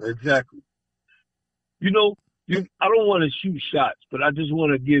 Exactly. I don't want to shoot shots, but I just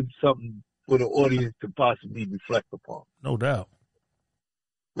want to give something for the audience to possibly reflect upon. No doubt.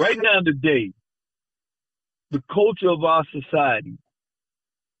 Right now today, the culture of our society,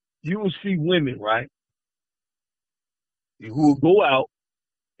 you will see women, right, who will go out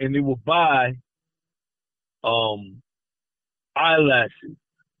and they will buy eyelashes,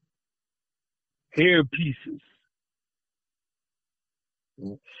 hair pieces,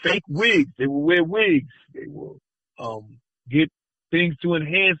 fake wigs. They will wear wigs. They will get things to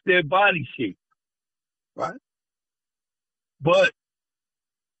enhance their body shape, right? But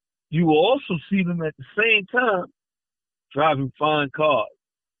you will also see them at the same time driving fine cars,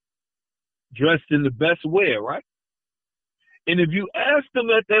 dressed in the best wear, right? And if you ask them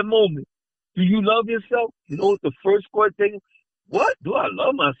at that moment, do you love yourself? You know what the first question is? What? Do I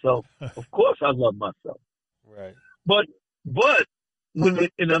love myself? Of course I love myself. Right. But when they,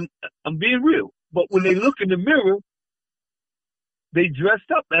 and I'm being real, but when they look in the mirror, they dressed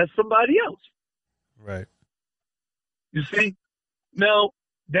up as somebody else. Right. You see? Now,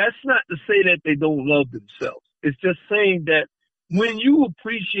 that's not to say that they don't love themselves. It's just saying that when you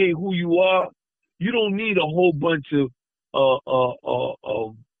appreciate who you are, you don't need a whole bunch of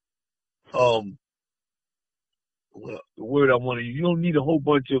the word I want to use. You don't need a whole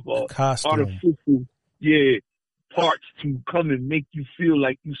bunch of artificial, parts to come and make you feel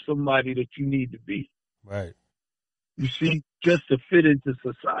like you're somebody that you need to be. Right. You see, just to fit into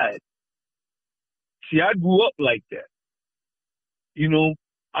society. See, I grew up like that.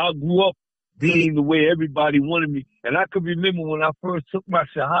 I grew up being the way everybody wanted me. And I could remember when I first took my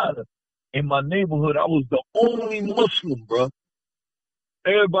Shahada in my neighborhood, I was the only Muslim, bro.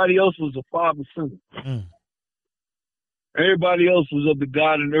 Everybody else was a father son. Everybody else was of the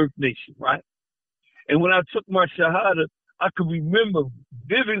God and Earth Nation, right? And when I took my Shahada, I could remember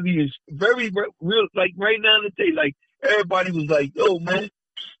vividly, it's very real, like right now today, like everybody was like, yo, man,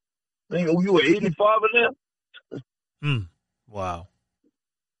 you were 85 now? Wow.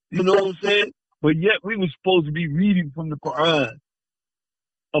 You know what I'm saying? But yet we were supposed to be reading from the Quran,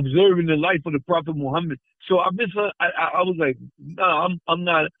 observing the life of the Prophet Muhammad. So I was like, nah, I'm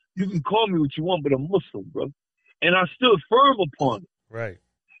not, you can call me what you want, but I'm Muslim, bro. And I stood firm upon it. Right.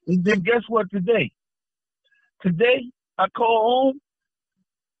 And then guess what today? Today, I call home,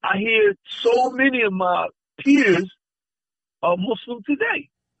 I hear so many of my peers are Muslim today.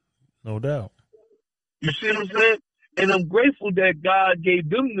 No doubt. You see what I'm saying? And I'm grateful that God gave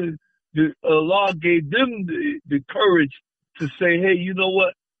them Allah gave them the courage to say, hey, you know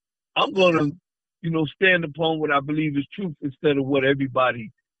what? I'm going to, stand upon what I believe is truth instead of what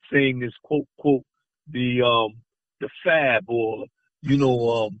everybody saying is quote, quote, the fab or,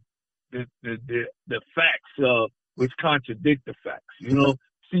 the facts, which contradict the facts,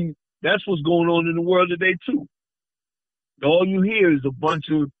 See, that's what's going on in the world today too. All you hear is a bunch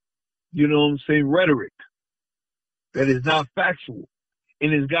of, rhetoric that is not factual.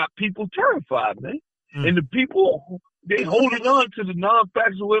 And it's got people terrified, man. And the people, they holding on to the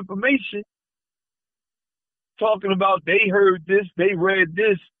non-factual information, talking about they heard this, they read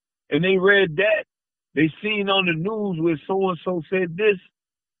this, and they read that. They seen on the news where so-and-so said this.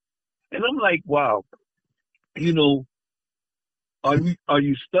 And I'm like, wow, are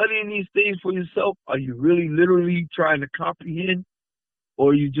you studying these things for yourself? Are you really literally trying to comprehend?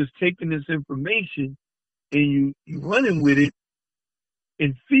 Or are you just taking this information and you running with it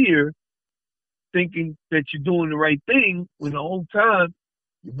in fear, thinking that you're doing the right thing when the whole time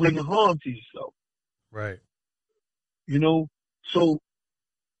you're bringing harm to yourself? Right. So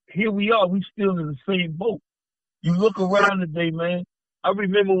here we are. We still in the same boat. You look around today, man. I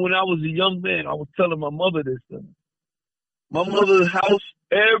remember when I was a young man, I was telling my mother this thing. My mother's house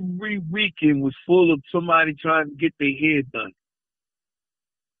every weekend was full of somebody trying to get their hair done.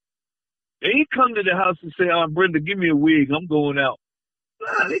 They ain't come to the house and say, "Oh, Brenda, give me a wig. I'm going out."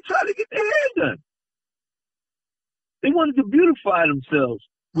 Nah, they try to get their hair done. They wanted to beautify themselves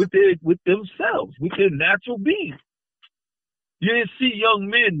with themselves, with their natural being. You didn't see young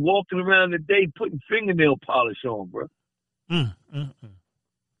men walking around today putting fingernail polish on, bro.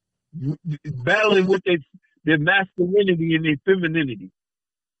 Battling with their masculinity and their femininity.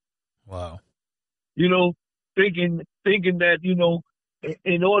 Wow. Thinking that,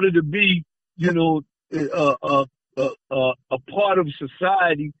 in order to be, a part of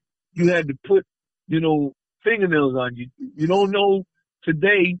society, you had to put, fingernails on you. You don't know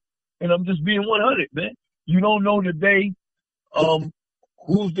today, and I'm just being 100, man. You don't know today,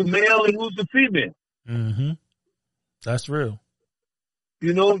 who's the male and who's the female. Mm-hmm. That's real.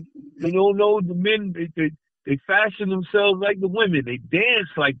 You don't know the men. They fashion themselves like the women. They dance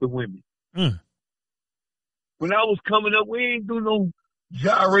like the women. When I was coming up, we ain't do no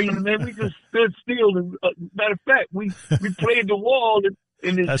gyrating, man. We just stood still. And, matter of fact, we played the wall,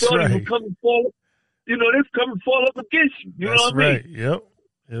 and the shorty would come and fall up. They come and fall up against you. You know what I mean? Right.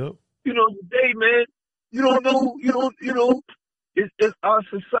 Yep. Today, man, you don't know. It's our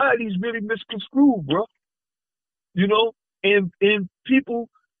society's really misconstrued, bro. And people,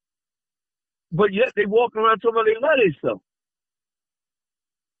 but yet they walk around talking about they love themselves.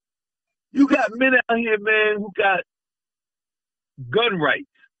 You got men out here, man, who got gun rights.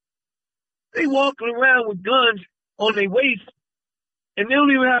 They walking around with guns on their waist, and they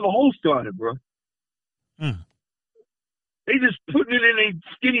don't even have a holster on it, bro. They just putting it in their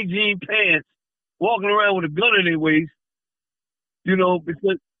skinny jean pants, walking around with a gun in their waist,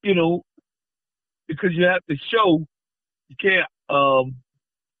 because you have to show. You can't,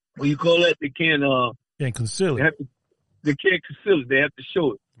 what you call that? They can't conceal it. They can't conceal it. They have to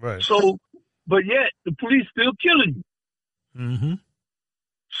show it. Right. So, but yet the police still killing you. Mm-hmm.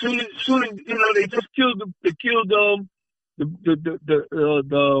 Soon, they just killed the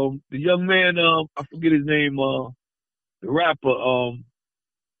young man. I forget his name. The rapper.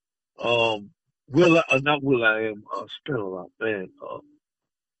 Not Will.i.am. Spell a lot, man.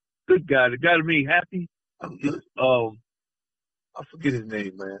 Good guy. The guy that made Happy. I forget his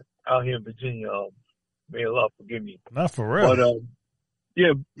name, man. Out here in Virginia. May Allah forgive me. Not for real. But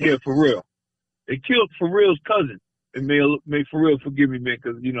yeah, for real. They killed Pharrell's cousin. And may Pharrell forgive me, man,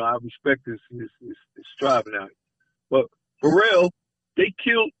 because I respect his striving out here. But Pharrell, they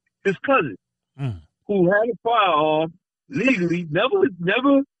killed his cousin, who had a firearm legally,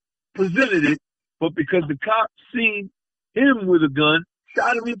 never presented it, but because the cops seen him with a gun,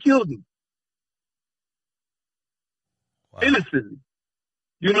 shot him and killed him. Wow. Innocently.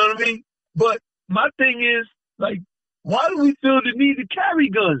 You know what I mean? But my thing is, like, why do we feel the need to carry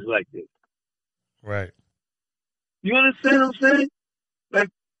guns like this? Right. You understand what I'm saying? Like,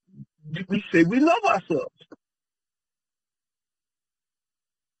 we say we love ourselves.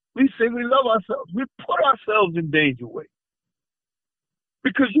 We say we love ourselves. We put ourselves in danger way.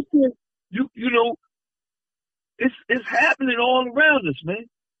 Because you can't, it's happening all around us, man.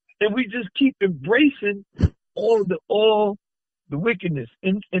 And we just keep embracing all the wickedness.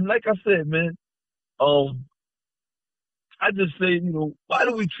 And like I said, man, I just say, why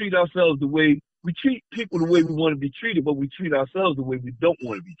do we treat ourselves the way we treat people the way we want to be treated, but we treat ourselves the way we don't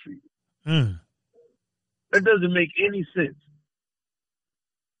want to be treated. That doesn't make any sense.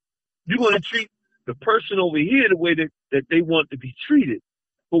 You want to treat the person over here the way that they want to be treated,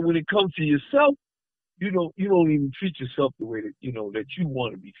 but when it comes to yourself, you don't even treat yourself the way that that you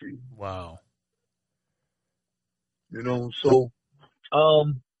want to be treated. Wow. So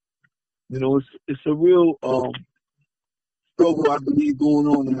it's a real struggle, I believe, going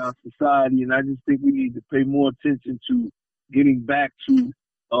on in our society, and I just think we need to pay more attention to getting back to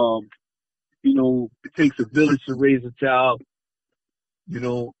it takes a village to raise a child,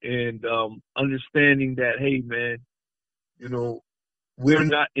 and understanding that, hey man, we're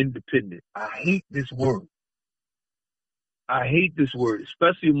not independent. I hate this word.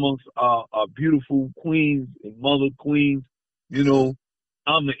 Especially amongst our beautiful queens and mother queens. I'm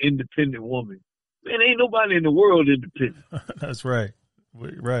an independent woman. Man, ain't nobody in the world independent. That's right.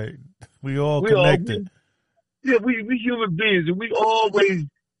 Right. We all connected. We human beings, and we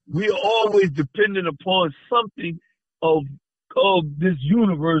are always dependent upon something of this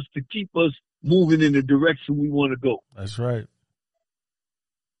universe to keep us moving in the direction we want to go. That's right.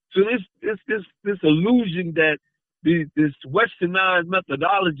 So this illusion that this westernized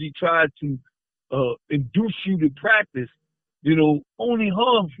methodology tries to induce you to practice, only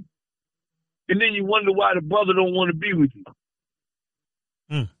harms you. And then you wonder why the brother don't want to be with you.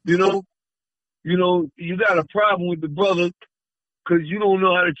 You got a problem with the brother because you don't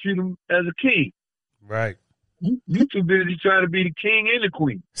know how to treat him as a king. Right. You too busy trying to be the king and the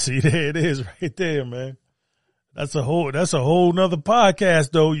queen. See, there it is right there, man. That's a whole nother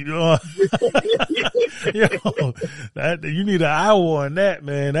podcast though. That you need an hour on that,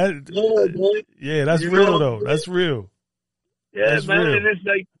 man. That's real though. That's real. Yeah, that's man. Real. And it's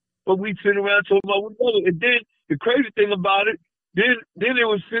like, but we sit around talking about one another. And then the crazy thing about it, then they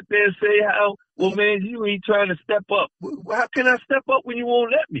would sit there and say how, well, man, you ain't trying to step up. How can I step up when you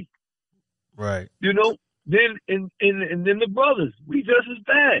won't let me? Right. Then and then the brothers, we just as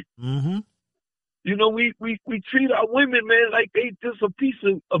bad. Mm-hmm. We treat our women, man, like they just a piece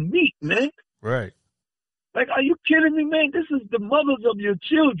of meat, man. Right. Like, are you kidding me, man? This is the mothers of your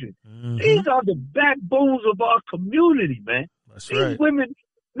children. Mm-hmm. These are the backbones of our community, man. That's These right. women,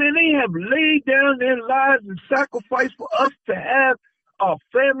 man, they have laid down their lives and sacrificed for us to have our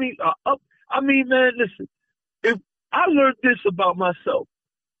families up. I mean, man, listen, if I learned this about myself,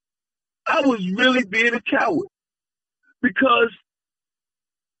 I was really being a coward because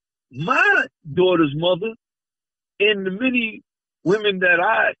my daughter's mother and the many women that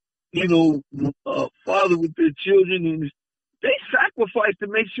I, father with their children, and they sacrificed to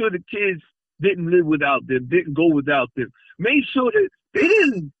make sure the kids didn't live without them, didn't go without them. Made sure that they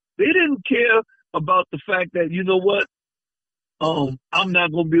didn't care about the fact that, you know what, I'm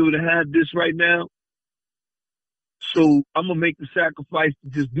not going to be able to have this right now. So I'm going to make the sacrifice to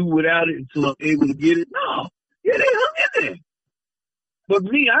just do without it until I'm able to get it. No. Yeah, they hung in there. But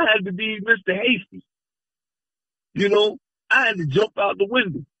me, I had to be Mr. Hasty. I had to jump out the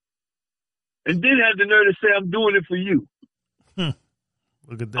window. And then had the nerve to say, I'm doing it for you.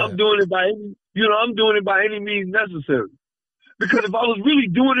 Look at that. I'm doing it by any means necessary. Because if I was really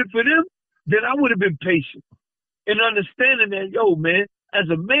doing it for them, then I would have been patient. And understanding that, yo, man, as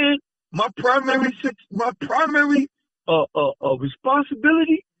a man, my primary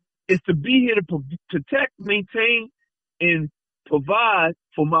responsibility is to be here to protect, maintain, and provide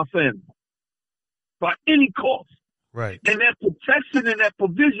for my family by any cost. Right. And that protection and that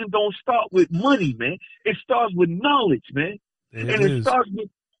provision don't start with money, man. It starts with knowledge, man. It starts with,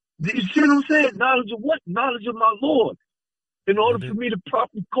 you see what I'm saying? Knowledge of what? Knowledge of my Lord. In order for me to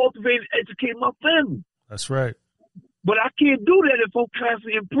properly cultivate and educate my family. That's right. But I can't do that if I'm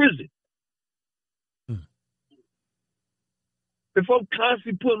constantly in prison. If I'm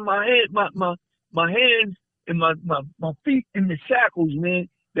constantly putting my hands and my feet in the shackles, man,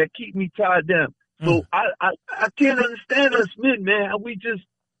 that keep me tied down. So I can't understand us men, man, how we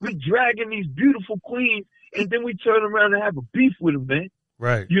dragging these beautiful queens and then we turn around and have a beef with them, man.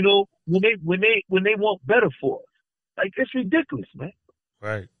 Right. When they want better for us. Like, it's ridiculous, man.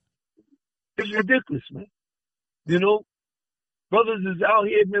 Right. It's ridiculous, man. Brothers is out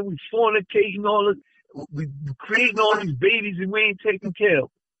here, man, we fornicating all this, we creating all these babies and we ain't taking care of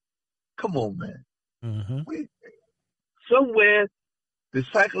them. Come on, man. Mm-hmm. Somewhere, the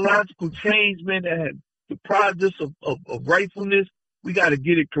psychological change, man, that had deprived us of rightfulness, we got to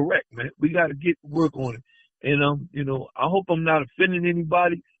get it correct, man. We got to get work on it. And, I hope I'm not offending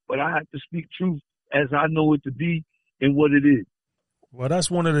anybody, but I have to speak truth as I know it to be and what it is. Well, that's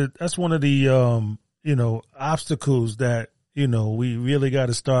one of the obstacles that, we really got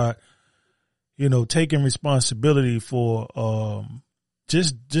to start, taking responsibility for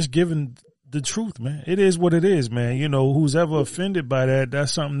just giving the truth, man. It is what it is, man. Who's ever offended by that,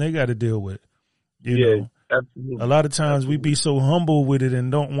 that's something they got to deal with. You know, absolutely. A lot of times we be so humble with it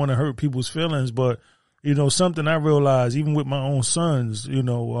and don't want to hurt people's feelings, but something I realize even with my own sons,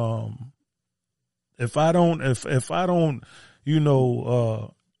 if I don't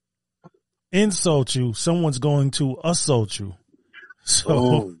insult you, someone's going to assault you.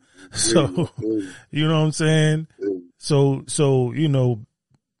 So you know what I'm saying? So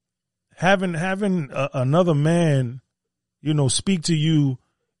having another man, speak to you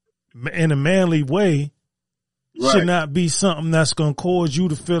in a manly way should not be something that's going to cause you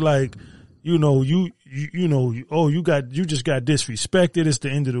to feel like, you just got disrespected. It's the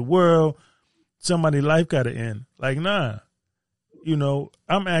end of the world. Somebody's life got to end. Like, nah,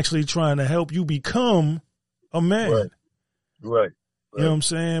 I'm actually trying to help you become a man. Right. You know what I'm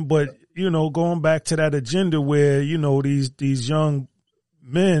saying? But, going back to that agenda where, these young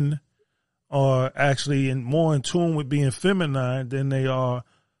men are actually more in tune with being feminine than they are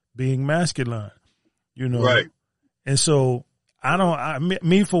being masculine, Right. And so I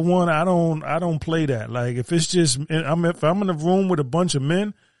don't play that. Like if it's just, if I'm in a room with a bunch of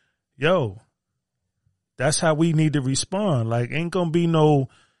men, that's how we need to respond. Like ain't gonna be no,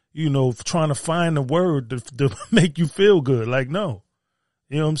 trying to find a word to make you feel good. Like, no,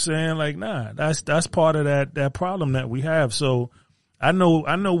 you know what I'm saying? Like, nah, that's part of that problem that we have. So I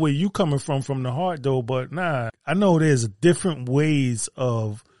know where you coming from the heart though, but nah, I know there's different ways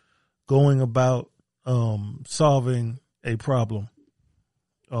of going about, solving a problem.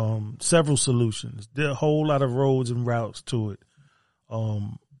 Several solutions. There are a whole lot of roads and routes to it.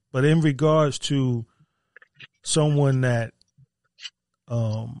 But in regards to someone that,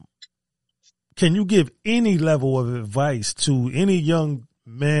 can you give any level of advice to any young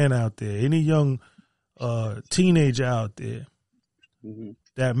man out there, any young, teenager out there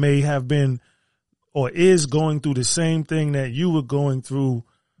that may have been or is going through the same thing that you were going through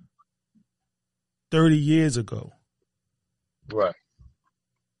 30 years ago? Right.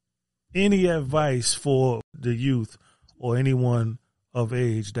 Any advice for the youth or anyone of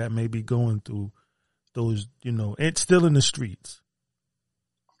age that may be going through those, it's still in the streets?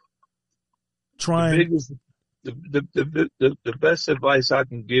 The best advice I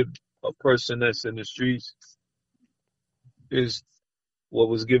can give a person that's in the streets is what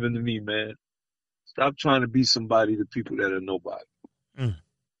was given to me, man. Stop trying to be somebody to people that are nobody.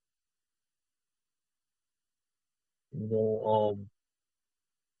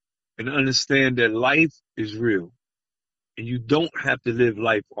 And understand that life is real. And you don't have to live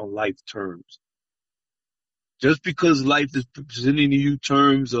life on life terms. Just because life is presenting to you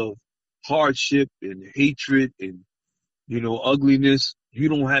terms of hardship and hatred and, ugliness, you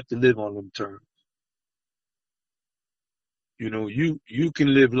don't have to live on them terms. You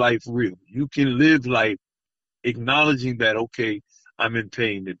can live life real. You can live life acknowledging that, okay, I'm in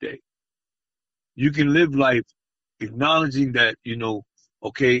pain today. You can live life acknowledging that,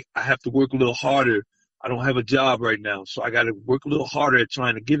 okay, I have to work a little harder. I don't have a job right now, so I got to work a little harder at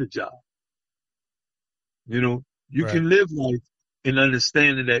trying to get a job. You can live life in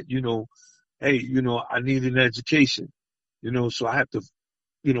understanding that, hey, I need an education, so I have to,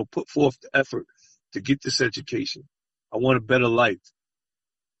 put forth the effort to get this education. I want a better life.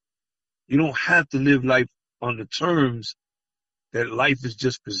 You don't have to live life on the terms that life is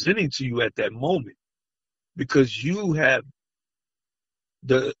just presenting to you at that moment, because you have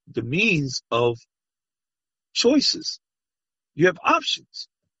the means of choices. You have options.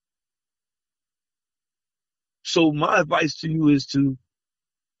 So my advice to you is to,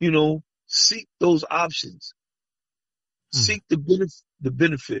 seek those options. Seek the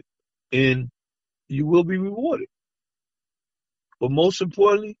benefit, and you will be rewarded. But most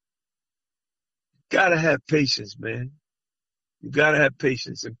importantly, you gotta have patience, man. You gotta have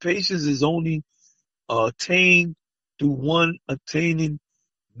patience. And patience is only attained through one attaining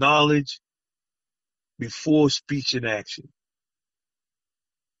knowledge before speech and action.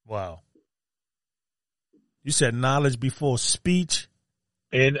 Wow. You said knowledge before speech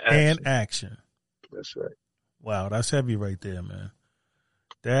and action. That's right. Wow, that's heavy right there, man.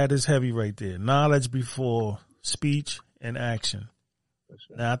 That is heavy right there. Knowledge before speech and action. That's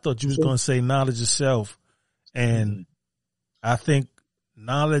right. Now, I thought you was going to say knowledge itself, and I think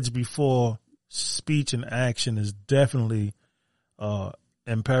knowledge before speech and action is definitely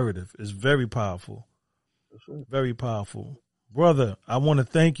imperative. It's very powerful. That's right. Very powerful. Brother, I want to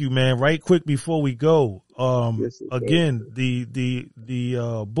thank you, man. Right quick before we go, again,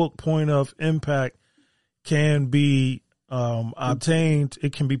 the book Point of Impact can be obtained.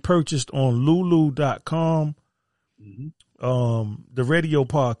 It can be purchased on Lulu.com. The radio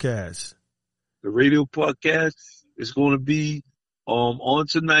podcast. The radio podcast is going to be on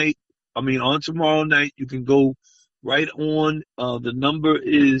tomorrow night. You can go right on. The number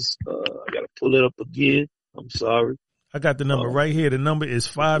is I got to pull it up again. I'm sorry. I got the number right here. The number is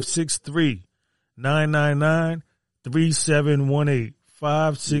 563-999-3718.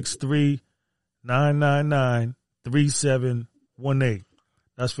 563-999-3718.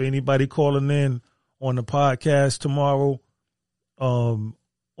 That's for anybody calling in on the podcast tomorrow.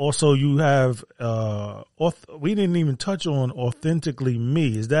 Also, you have we didn't even touch on Authentically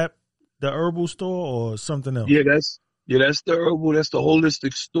Me. Is that the herbal store or something else? Yeah, that's the herbal. That's the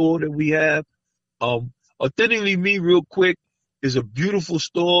holistic store that we have. Authentically Me, real quick, is a beautiful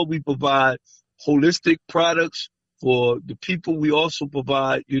store. We provide holistic products for the people. We also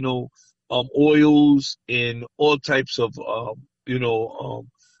provide, oils and all types of,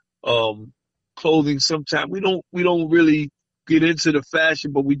 clothing. Sometimes we don't really get into the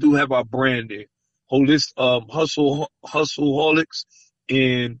fashion, but we do have our branding. Hustleholics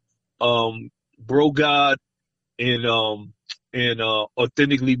and Bro God and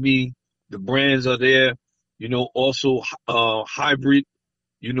Authentically Me. The brands are there. Also Hybrid,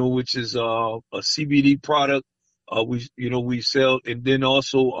 which is a CBD product. We sell, and then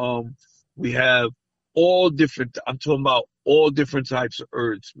also we have I'm talking about all different types of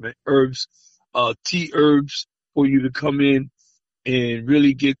herbs, man. Tea herbs for you to come in and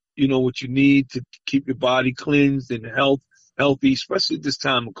really get, what you need to keep your body cleansed and healthy, especially at this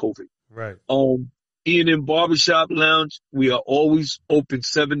time of COVID. Right. E&M Barbershop Lounge, we are always open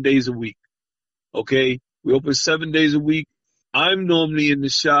 7 days a week. Okay. We open 7 days a week. I'm normally in the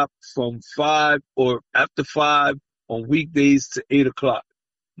shop from 5 or after 5 on weekdays to 8 o'clock.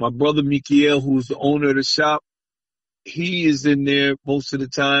 My brother Mikiel, who's the owner of the shop, he is in there most of the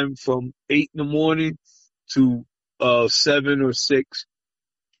time from 8 in the morning to 7 or 6.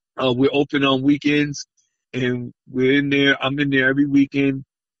 We're open on weekends, and we're in there. I'm in there every weekend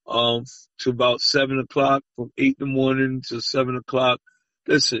to about 7 o'clock, from 8 in the morning to 7 o'clock.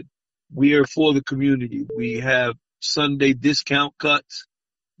 Listen, we are for the community. We have Sunday discount cuts.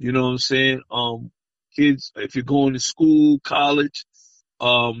 You know what I'm saying? Kids, if you're going to school, college,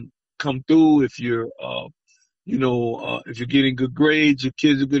 come through. If you're, if you're getting good grades, your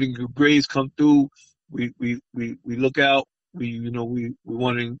kids are getting good grades, come through. We look out. We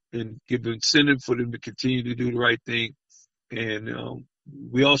want to and give incentive for them to continue to do the right thing. And,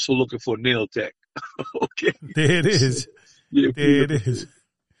 we also looking for nail tech. Okay. There it is. Yeah, there it is.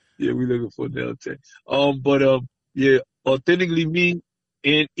 Yeah, we're looking for nail tech. Authentically Me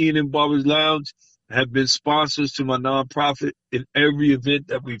and E&M Barbers Lounge have been sponsors to my nonprofit in every event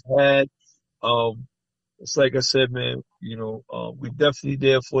that we've had. It's like I said, man, we're definitely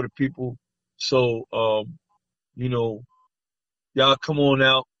there for the people. So, y'all come on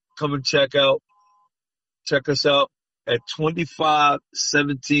out, come and check us out at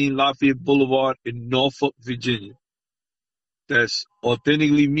 2517 Lafayette Boulevard in Norfolk, Virginia. That's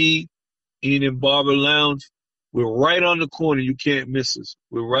Authentically Me, E&M Barber Lounge. We're right on the corner. You can't miss us.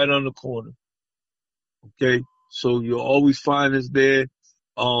 We're right on the corner. Okay? So you'll always find us there.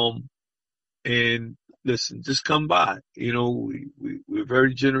 And listen, just come by. We're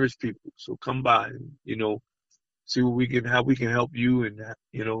very generous people. So come by and, see how we can help you and,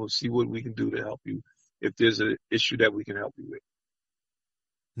 see what we can do to help you if there's an issue that we can help you with.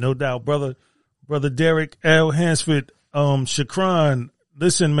 No doubt, brother Derek L. Hansford, Shukran.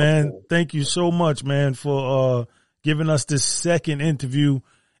 Listen, man, thank you so much, man, for giving us this second interview,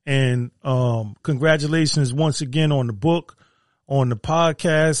 and congratulations once again on the book, on the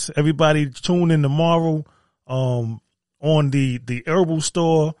podcast. Everybody tune in tomorrow on the herbal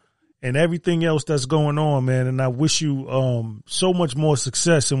store and everything else that's going on, man. And I wish you so much more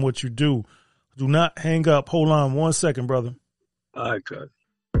success in what you do. Do not hang up. Hold on 1 second, brother. All right, good.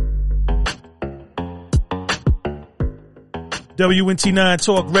 WNT9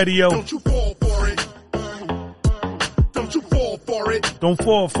 Talk Radio. Don't you fall for it. Don't you fall for it. Don't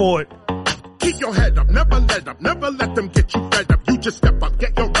fall for it. Keep your head up, never let them get you fed up. You just step up,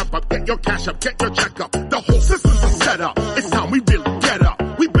 get your rep up, get your cash up, get your check up. The whole system's a setup. It's time we really get up.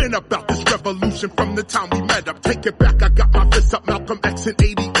 We've been about this revolution from the time we met up. Take it back, I got my fist up, Malcolm X in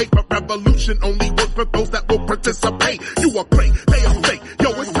 88. But revolution only works for those that will participate. You are great, they are fake.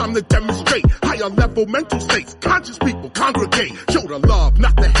 Yo, it's time to demonstrate higher level mental states. Conscious people congregate, show the love,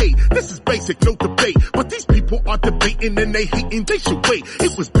 not the hate. This is basic, no debate. But these people are debating and they hating, they should wait.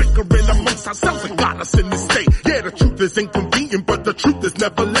 It was bickering amongst ourselves and got us in this state. Yeah, the truth is inconvenient, but the truth is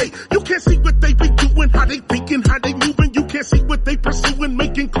never late. You can't see what they be doing, how they thinking, how they moving. You can't see what they pursuing,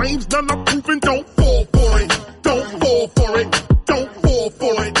 making claims none are proven. Don't fall for it. Don't fall for it. Don't fall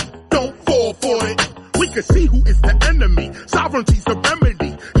for it. Don't fall for it. We can see who is the enemy. Sovereignty's the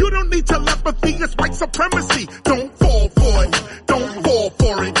remedy. You don't need telepathy, it's white supremacy. Don't fall for it. Don't fall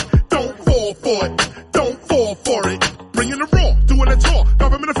for it. Don't fall for it. Don't fall for it. Bringing the raw, doing a tour.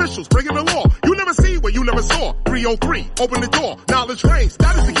 Government officials bringing the law. You never see what you never saw. 303, open the door. Knowledge reigns,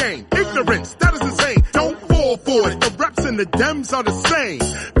 that is the game. Ignorance, that is insane. Don't fall for it. The reps and the Dems are the same.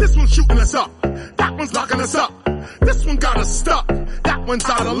 This one's shooting us up. That one's locking us up. This one got us stuck. That one's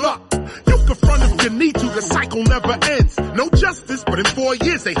out of luck. You can front if you need to. The cycle never ends. No justice, but in 4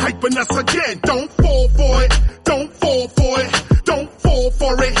 years they hyping us again. Don't fall for it. Don't fall for it. Don't fall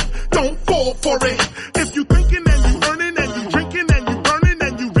for it. Don't fall for it. If you thinking and you earning and you drinking and you burning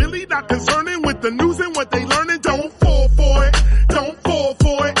and you really not concerning with the news and what they learning, don't fall for it. Don't fall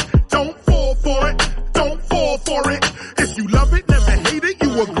for it. Don't fall for it. Don't fall for it. If you love it, never hate it.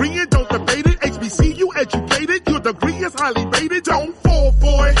 You agree it, don't debate it. HBCU educated, your degree is highly rated. Don't fall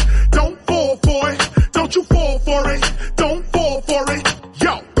for it. Don't fall for it. Don't you fall for it. Don't fall for it.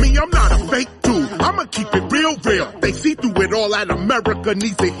 Yo, me, I'm not a fake dude. I'ma keep it real. They see through it all that America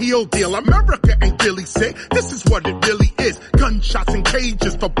needs a heel deal. America ain't really sick. This is what it really is. Gunshots and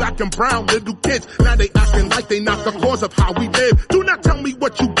cages for black and brown little kids. Now they acting like they not the cause of how we live. Do not tell me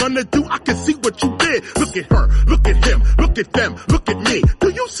what you gonna do. I can see what you did. Look at her. Look at him. Look at them. Look at me. Do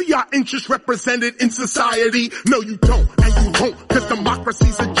you see our interests represented in society? No, you don't. And you won't. Cause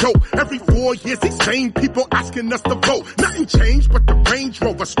democracy's a joke. Every 4 years, these same people asking us to vote. Nothing changed but the Range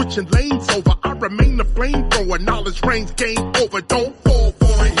Rover switching lanes over. I remain the flamethrower. Knowledge reigns, game over. Don't fall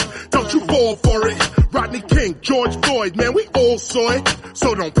for it. Don't you fall for it. Rodney King, George Floyd, man, we all saw it.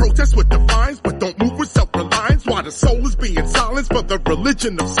 So don't protest with defiance, but don't move with self-reliance. While the soul is being silenced for the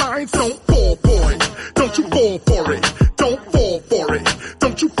religion of science. Don't fall for it. Don't you fall for it. Don't fall for it.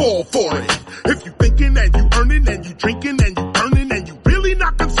 Don't you fall for it. If you thinking and you earning and you drinking and you burning and you really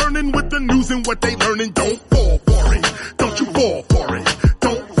not concerning with the news and what they learning, don't fall for it. Don't you fall for it.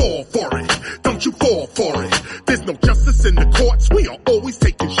 Don't fall for it. Don't you fall for it. There's no justice in the courts. We are always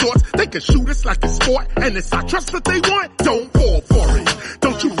taking shorts. They can shoot us like a sport, and it's our trust that they want. Don't fall for it.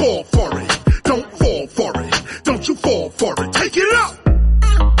 Don't you fall for it. Don't fall for it. Don't you fall for it. Take it up.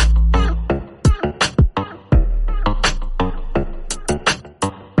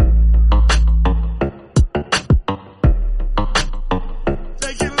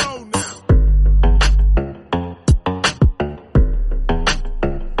 Take it low now.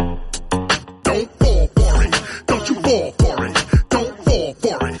 Don't fall for it. Don't you fall for it. Don't fall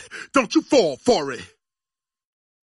for it. Don't you fall for it.